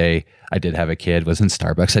did say I did have a kid was in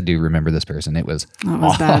Starbucks. I do remember this person. It was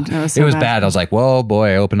bad. It was bad. I was like, whoa, boy,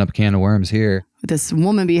 I opened up a can of worms here. This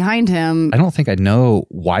woman behind him. I don't think I know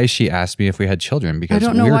why she asked me if we had children, because I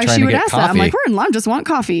don't know we were why trying she to would get ask coffee. that. I'm like, we're in line, just want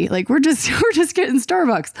coffee. Like we're just getting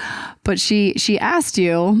Starbucks. But she asked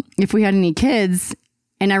you if we had any kids.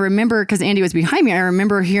 And I remember, because Andy was behind me, I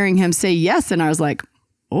remember hearing him say yes. And I was like,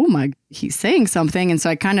 oh my, he's saying something. And so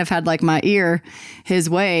I kind of had like my ear his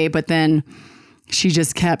way. But then she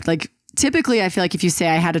just kept like, typically I feel like if you say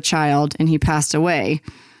I had a child and he passed away,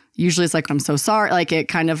 usually it's like, I'm so sorry. Like it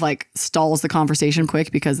kind of like stalls the conversation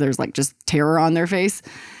quick, because there's like just terror on their face.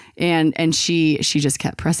 And she just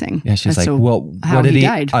kept pressing. Yeah, she's like, so well, what did he?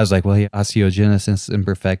 Died? I was like, well, he osteogenesis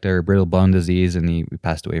imperfecta, or brittle bone disease, and he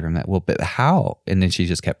passed away from that. Well, but how? And then she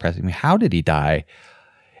just kept pressing me. How did he die?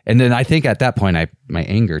 And then I think at that point, my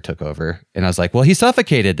anger took over, and I was like, well, he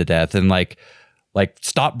suffocated to death, and like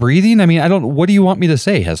stop breathing. I mean, what do you want me to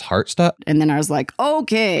say? Has heart stopped? And then I was like,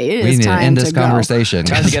 okay, it we is need time to end this to go. conversation.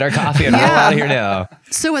 Time to get our coffee and roll out of here now.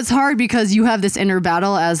 So it's hard, because you have this inner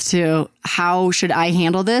battle as to how should I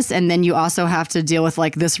handle this? And then you also have to deal with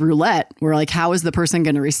like this roulette where like, how is the person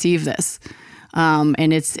going to receive this?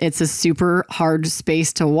 And it's a super hard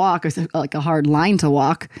space to walk, like a hard line to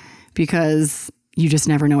walk, because you just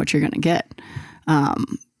never know what you're going to get.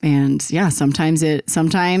 And yeah, sometimes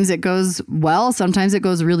it goes well, sometimes it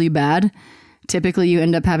goes really bad. typically you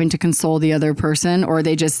end up having to console the other person, or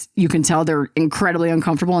you can tell they're incredibly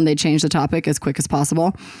uncomfortable and they change the topic as quick as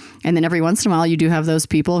possible. And then every once in a while you do have those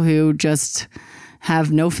people who just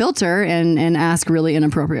have no filter and ask really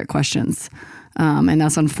inappropriate questions. And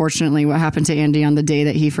that's unfortunately what happened to Andy on the day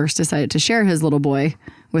that he first decided to share his little boy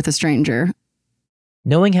with a stranger.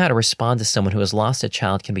 Knowing how to respond to someone who has lost a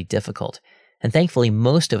child can be difficult, and thankfully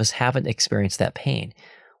most of us haven't experienced that pain,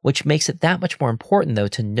 which makes it that much more important, though,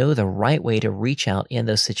 to know the right way to reach out in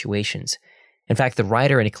those situations. In fact, the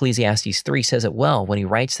writer in Ecclesiastes 3 says it well when he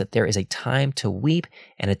writes that there is a time to weep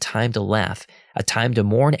and a time to laugh, a time to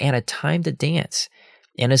mourn and a time to dance.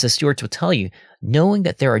 And as the Stewarts will tell you, knowing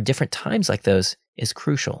that there are different times like those is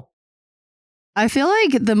crucial. I feel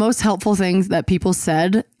like the most helpful things that people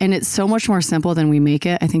said, and it's so much more simple than we make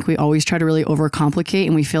it. I think we always try to really overcomplicate,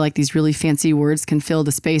 and we feel like these really fancy words can fill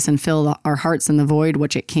the space and fill our hearts in the void,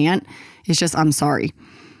 which it can't. It's just, I'm sorry.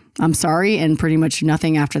 I'm sorry, and pretty much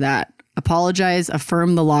nothing after that. Apologize,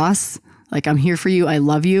 affirm the loss. Like, I'm here for you. I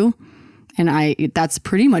love you. And that's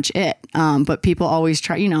pretty much it. But people always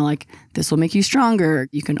try, like, this will make you stronger.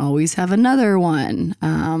 You can always have another one.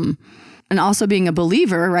 And also being a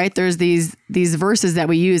believer, right? There's these verses that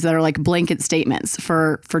we use that are like blanket statements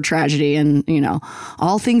for tragedy. And,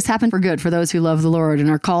 all things happen for good for those who love the Lord and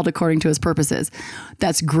are called according to his purposes.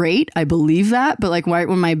 That's great. I believe that. But like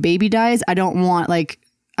when my baby dies, I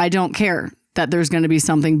don't care that there's going to be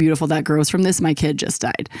something beautiful that grows from this. My kid just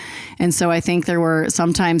died. And so I think there were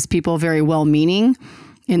sometimes people very well-meaning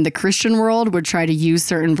in the Christian world would try to use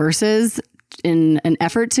certain verses in an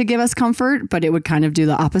effort to give us comfort, but it would kind of do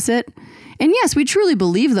the opposite. And yes, we truly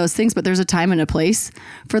believe those things, but there's a time and a place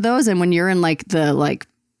for those. And when you're in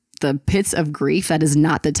the pits of grief, that is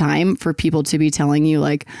not the time for people to be telling you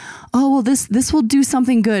like, oh, well, this will do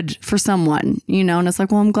something good for someone, and it's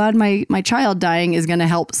like, well, I'm glad my child dying is going to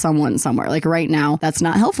help someone somewhere. Like right now, that's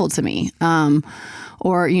not helpful to me.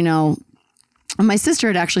 My sister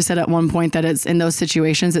had actually said at one point that it's in those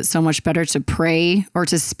situations, it's so much better to pray or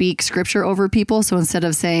to speak scripture over people. So instead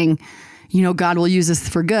of saying, God will use this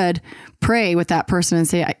for good, pray with that person and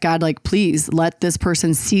say, God, like, please let this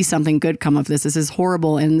person see something good come of this. This is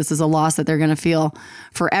horrible. And this is a loss that they're going to feel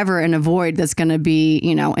forever and a void that's going to be,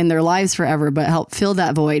 in their lives forever, but help fill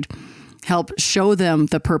that void, help show them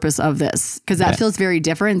the purpose of this. Cause that feels very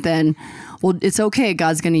different than, well, it's okay.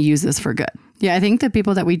 God's going to use this for good. Yeah. I think the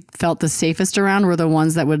people that we felt the safest around were the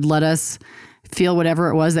ones that would let us feel whatever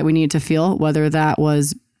it was that we needed to feel, whether that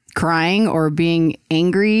was crying or being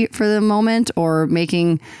angry for the moment or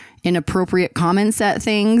making inappropriate comments at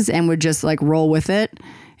things, and would just like roll with it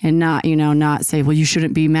and not say, well, you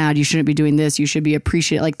shouldn't be mad. You shouldn't be doing this. You should be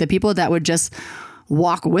appreciated. Like the people that would just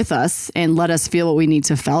walk with us and let us feel what we need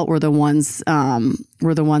to felt were the ones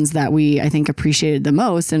that we, I think, appreciated the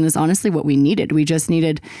most. And it's honestly what we needed. We just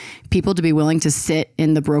needed people to be willing to sit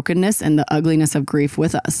in the brokenness and the ugliness of grief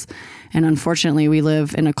with us. And unfortunately, we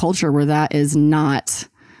live in a culture where that's not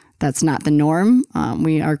the norm.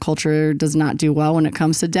 Our culture does not do well when it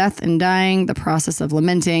comes to death and dying, the process of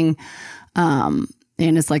lamenting. And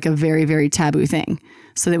it's like a very, very taboo thing.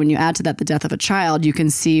 So that when you add to that the death of a child, you can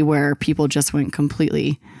see where people just went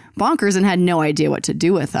completely bonkers and had no idea what to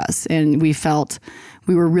do with us. And we felt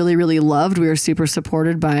we were really, really loved. We were super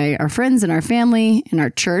supported by our friends and our family and our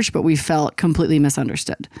church, but we felt completely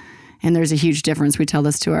misunderstood. And there's a huge difference. We tell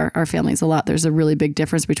this to our families a lot. There's a really big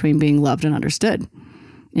difference between being loved and understood.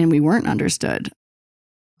 And we weren't understood.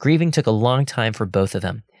 Grieving took a long time for both of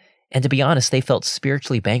them. And to be honest, they felt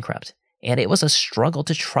spiritually bankrupt. And it was a struggle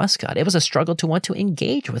to trust God. It was a struggle to want to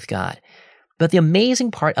engage with God. But the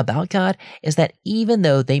amazing part about God is that even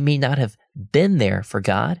though they may not have been there for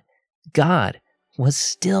God, God was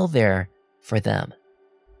still there for them.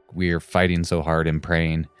 We are fighting so hard and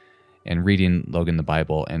praying and reading Logan the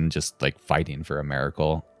Bible and just like fighting for a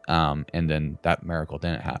miracle. And then that miracle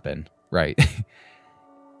didn't happen, right?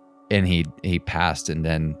 And he passed, and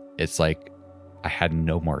then it's like I had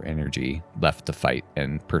no more energy left to fight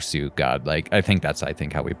and pursue God. Like I think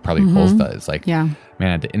how we probably both felt. It's like, man, I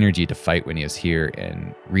had the energy to fight when he was here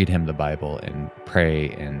and read him the Bible and pray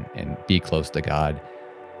and be close to God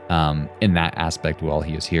in that aspect while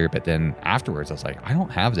he was here. But then afterwards, I was like, I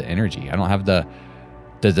don't have the energy. I don't have the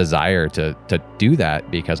desire to do that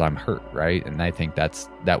because I'm hurt, right? And I think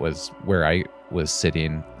that was where I was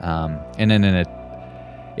sitting. And then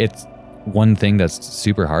it's one thing that's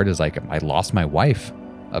super hard is like I lost my wife.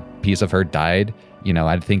 A piece of her died.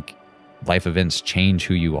 I think life events change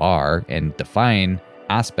who you are and define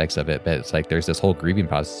aspects of it, but it's like there's this whole grieving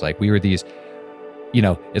process. Like we were these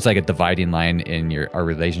it's like a dividing line in our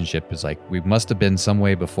relationship is like, we must have been some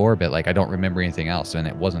way before, but like, I don't remember anything else. And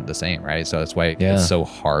it wasn't the same. Right. So that's why it's so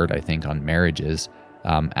hard, I think, on marriages,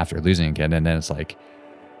 after losing again. And then it's like,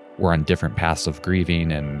 we're on different paths of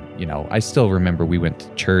grieving. And, I still remember we went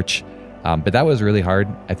to church, but that was really hard,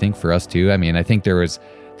 I think, for us too. I mean, I think there was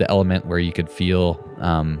the element where you could feel,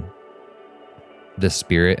 the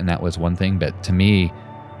spirit, and that was one thing. But to me,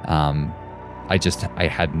 I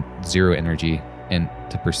had zero energy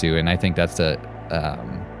to pursue. And I think that's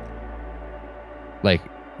like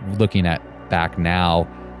looking back now,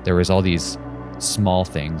 there was all these small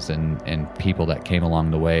things and people that came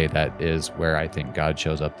along the way. That is where I think God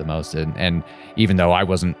shows up the most. And even though I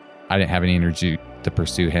didn't have any energy to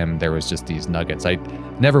pursue him, there was just these nuggets. I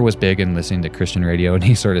never was big in listening to Christian radio in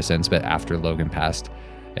any sort of sense, but after Logan passed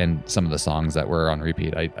and some of the songs that were on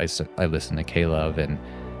repeat, I listened to K-Love and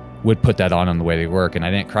would put that on the way to work. And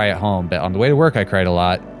I didn't cry at home, but on the way to work, I cried a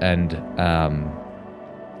lot. And,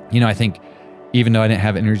 I think even though I didn't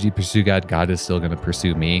have energy to pursue God, God is still going to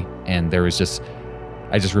pursue me. And there was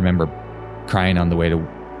I just remember crying on the way to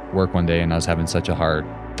work one day, and I was having such a hard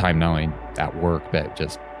time knowing at work, but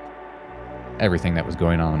just everything that was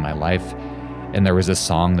going on in my life. And there was this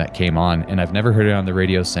song that came on, and I've never heard it on the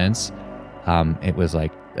radio since. It was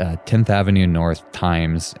like 10th Avenue North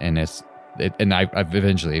Times, and I've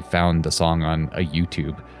eventually found the song on a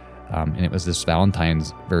YouTube, and it was this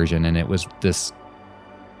Valentine's version, and it was this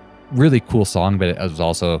really cool song, but it was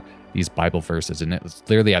also these Bible verses, and it was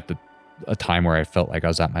literally at a time where I felt like I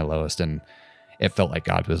was at my lowest, and it felt like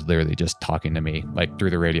God was literally just talking to me, like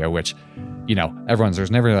through the radio, which,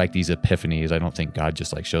 there's never like these epiphanies. I don't think God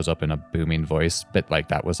just like shows up in a booming voice, but like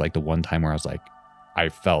that was like the one time where I was like, I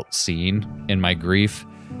felt seen in my grief,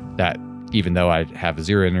 that even though I have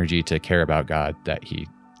zero energy to care about God, that he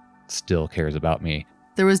still cares about me.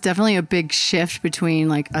 There was definitely a big shift between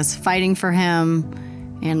like us fighting for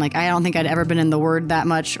him, and like I don't think I'd ever been in the Word that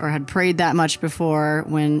much or had prayed that much before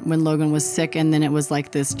when Logan was sick, and then it was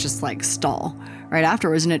like this just like stall right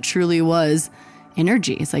afterwards, and it truly was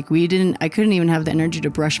energy. It's like I couldn't even have the energy to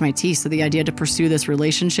brush my teeth. So the idea to pursue this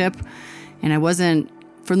relationship, and I wasn't,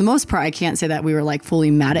 for the most part, I can't say that we were like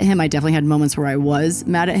fully mad at him. I definitely had moments where I was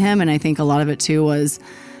mad at him. And I think a lot of it too was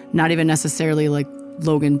not even necessarily like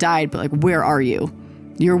Logan died, but like, where are you?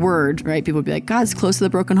 Your word, right? People would be like, God's close to the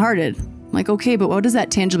brokenhearted. I'm like, okay, but what does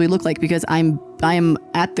that tangibly look like? Because I am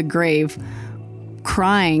at the grave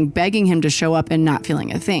crying, begging him to show up and not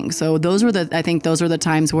feeling a thing. So I think those were the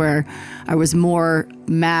times where I was more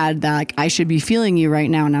mad that like, I should be feeling you right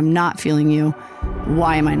now and I'm not feeling you.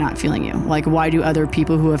 Why am I not feeling you? Like, why do other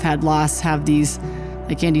people who have had loss have these,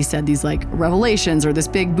 like Andy said, these like revelations or this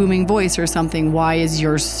big booming voice or something? Why is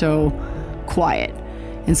yours so quiet?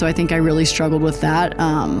 And so I think I really struggled with that.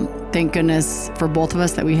 Thank goodness for both of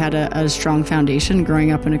us that we had a strong foundation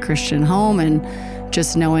growing up in a Christian home, and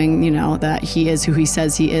just knowing, that he is who he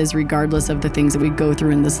says he is, regardless of the things that we go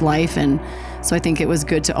through in this life. And so I think it was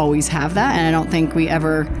good to always have that. And I don't think we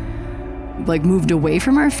ever like moved away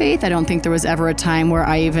from our faith. I don't think there was ever a time where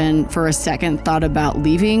I even for a second thought about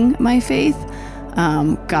leaving my faith.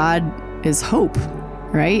 God is hope,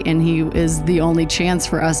 right? And he is the only chance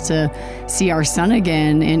for us to see our son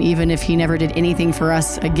again. And even if he never did anything for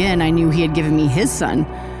us again, I knew he had given me his son,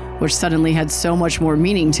 which suddenly had so much more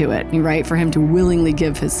meaning to it, right? For him to willingly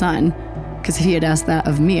give his son. Because if he had asked that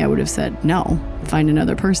of me, I would have said, no, find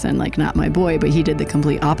another person, like not my boy. But he did the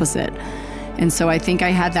complete opposite. And so I think I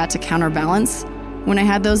had that to counterbalance when I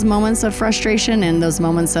had those moments of frustration and those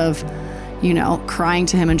moments of, crying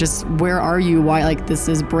to him and just, where are you? Why, like, this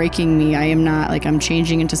is breaking me. I am not, like, I'm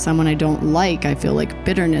changing into someone I don't like. I feel like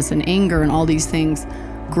bitterness and anger and all these things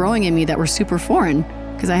growing in me that were super foreign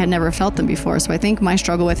because I had never felt them before. So I think my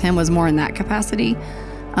struggle with him was more in that capacity.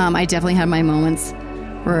 I definitely had my moments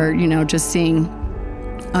where, just seeing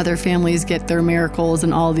other families get their miracles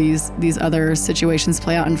and all these other situations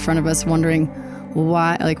play out in front of us, wondering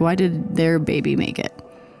why did their baby make it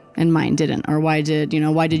and mine didn't? Or why did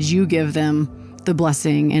you give them the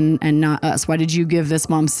blessing and not us? Why did you give this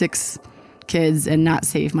mom 6 kids and not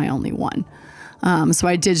save my only one? So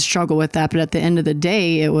I did struggle with that. But at the end of the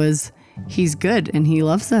day, it was, he's good and he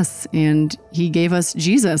loves us and he gave us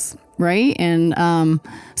Jesus. Right. And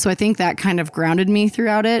so I think that kind of grounded me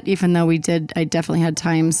throughout it, even though I definitely had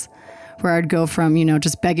times where I'd go from,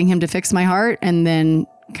 just begging him to fix my heart and then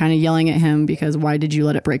kind of yelling at him because why did you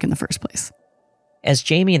let it break in the first place? As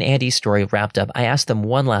Jamie and Andy's story wrapped up, I asked them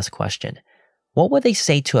one last question. What would they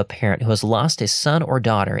say to a parent who has lost his son or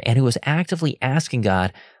daughter and who is actively asking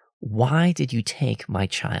God, why did you take my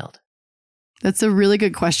child? That's a really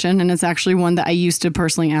good question. And it's actually one that I used to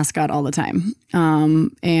personally ask God all the time.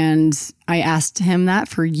 And I asked him that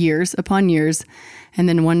for years upon years. And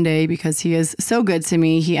then one day, because he is so good to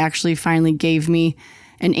me, he actually finally gave me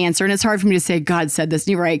an answer. And it's hard for me to say, God said this,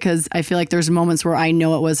 right? Because I feel like there's moments where I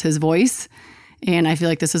know it was his voice. And I feel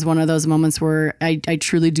like this is one of those moments where I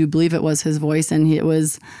truly do believe it was his voice. And it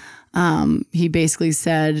was, he basically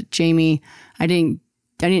said, Jamie, I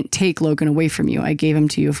didn't take Logan away from you. I gave him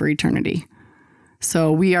to you for eternity.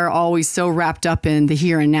 So we are always so wrapped up in the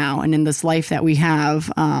here and now and in this life that we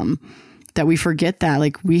have, that we forget that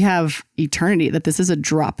like we have eternity, that this is a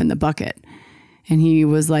drop in the bucket. And he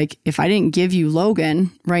was like, if I didn't give you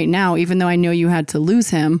Logan right now, even though I know you had to lose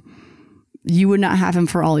him, you would not have him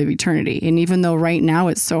for all of eternity. And even though right now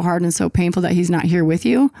it's so hard and so painful that he's not here with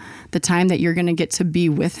you, the time that you're going to get to be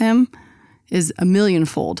with him is a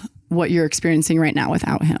millionfold what you're experiencing right now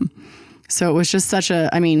without him. So it was just such a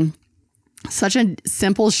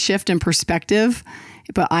simple shift in perspective,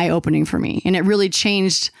 but eye-opening for me. And it really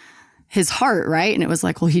changed his heart, right? And it was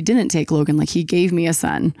like, well, he didn't take Logan. Like, he gave me a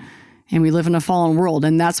son. And we live in a fallen world.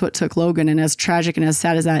 And that's what took Logan. And as tragic and as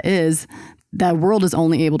sad as that is, that world is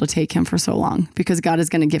only able to take him for so long, because God is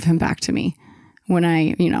going to give him back to me when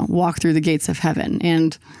I, walk through the gates of heaven.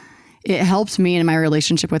 And it helped me in my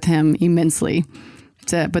relationship with him immensely.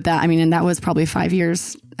 And that was probably 5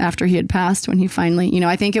 years after he had passed, when he finally,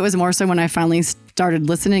 I think it was more so when I finally started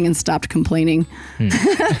listening and stopped complaining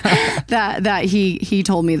that he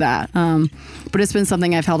told me that. But it's been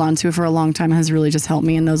something I've held on to for a long time, has really just helped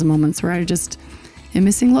me in those moments where I just am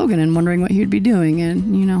missing Logan and wondering what he would be doing.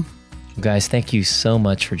 And, Guys, thank you so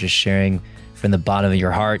much for just sharing from the bottom of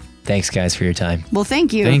your heart. Thanks, guys, for your time. Well,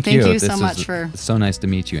 thank you. Thank you so much for... It's so nice to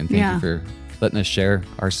meet you, and thank you for letting us share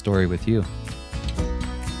our story with you.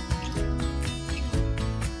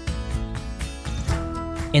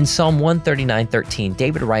 In Psalm 139:13,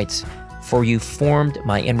 David writes, "For you formed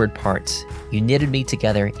my inward parts. You knitted me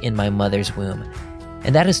together in my mother's womb."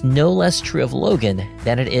 And that is no less true of Logan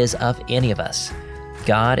than it is of any of us.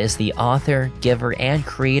 God is the author, giver, and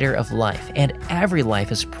creator of life, and every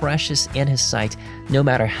life is precious in his sight, no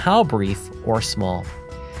matter how brief or small.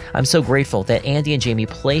 I'm so grateful that Andy and Jamie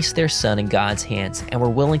placed their son in God's hands and were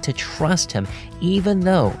willing to trust him, even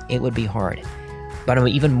though it would be hard. But I'm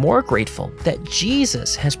even more grateful that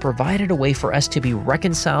Jesus has provided a way for us to be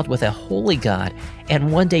reconciled with a holy God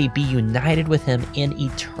and one day be united with him in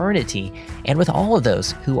eternity and with all of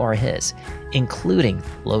those who are his, including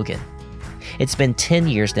Logan. It's been 10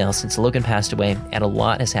 years now since Logan passed away, and a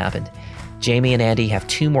lot has happened. Jamie and Andy have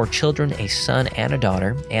 2 more children, a son and a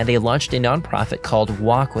daughter, and they launched a nonprofit called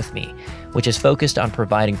Walk With Me, which is focused on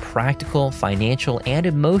providing practical, financial, and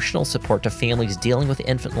emotional support to families dealing with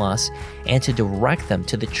infant loss and to direct them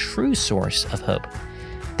to the true source of hope.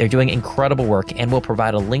 They're doing incredible work, and we'll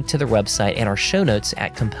provide a link to their website and our show notes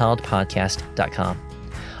at compelledpodcast.com.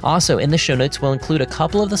 Also, in the show notes, we'll include a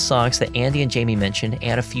couple of the songs that Andy and Jamie mentioned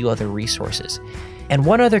and a few other resources. And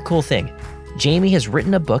one other cool thing, Jamie has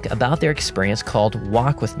written a book about their experience called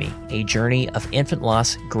Walk With Me, a journey of infant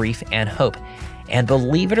loss, grief, and hope. And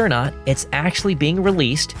believe it or not, it's actually being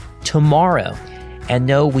released tomorrow. And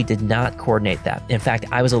no, we did not coordinate that. In fact,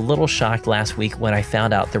 I was a little shocked last week when I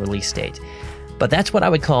found out the release date. But that's what I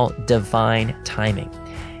would call divine timing.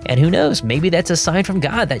 And who knows, maybe that's a sign from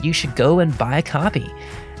God that you should go and buy a copy.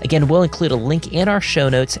 Again, we'll include a link in our show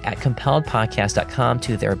notes at compelledpodcast.com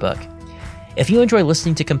to their book. If you enjoy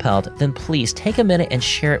listening to Compelled, then please take a minute and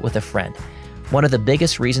share it with a friend. One of the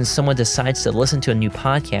biggest reasons someone decides to listen to a new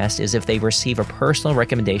podcast is if they receive a personal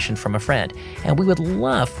recommendation from a friend. And we would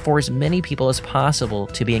love for as many people as possible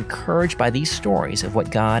to be encouraged by these stories of what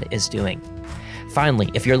God is doing. Finally,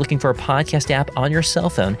 if you're looking for a podcast app on your cell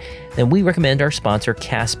phone, then we recommend our sponsor,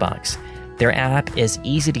 CastBox. Their app is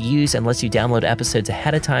easy to use and lets you download episodes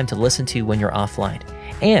ahead of time to listen to when you're offline.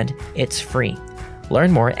 And it's free.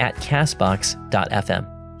 Learn more at castbox.fm.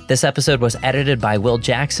 This episode was edited by Will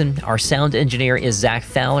Jackson. Our sound engineer is Zach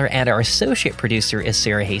Fowler, and our associate producer is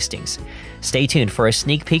Sarah Hastings. Stay tuned for a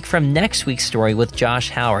sneak peek from next week's story with Josh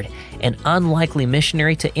Howard, an unlikely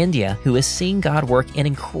missionary to India who is seeing God work in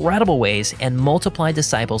incredible ways and multiply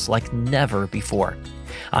disciples like never before.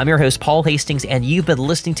 I'm your host, Paul Hastings, and you've been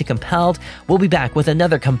listening to Compelled. We'll be back with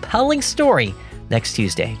another compelling story next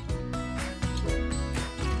Tuesday.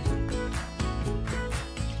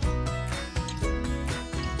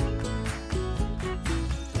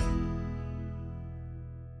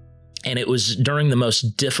 And it was during the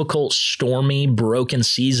most difficult, stormy, broken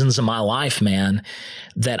seasons of my life, man,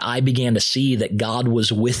 that I began to see that God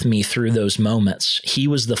was with me through those moments. He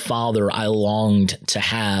was the father I longed to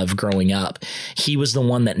have growing up. He was the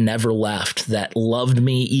one that never left, that loved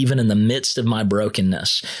me even in the midst of my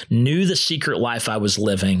brokenness, knew the secret life I was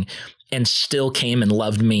living, and still came and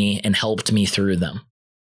loved me and helped me through them.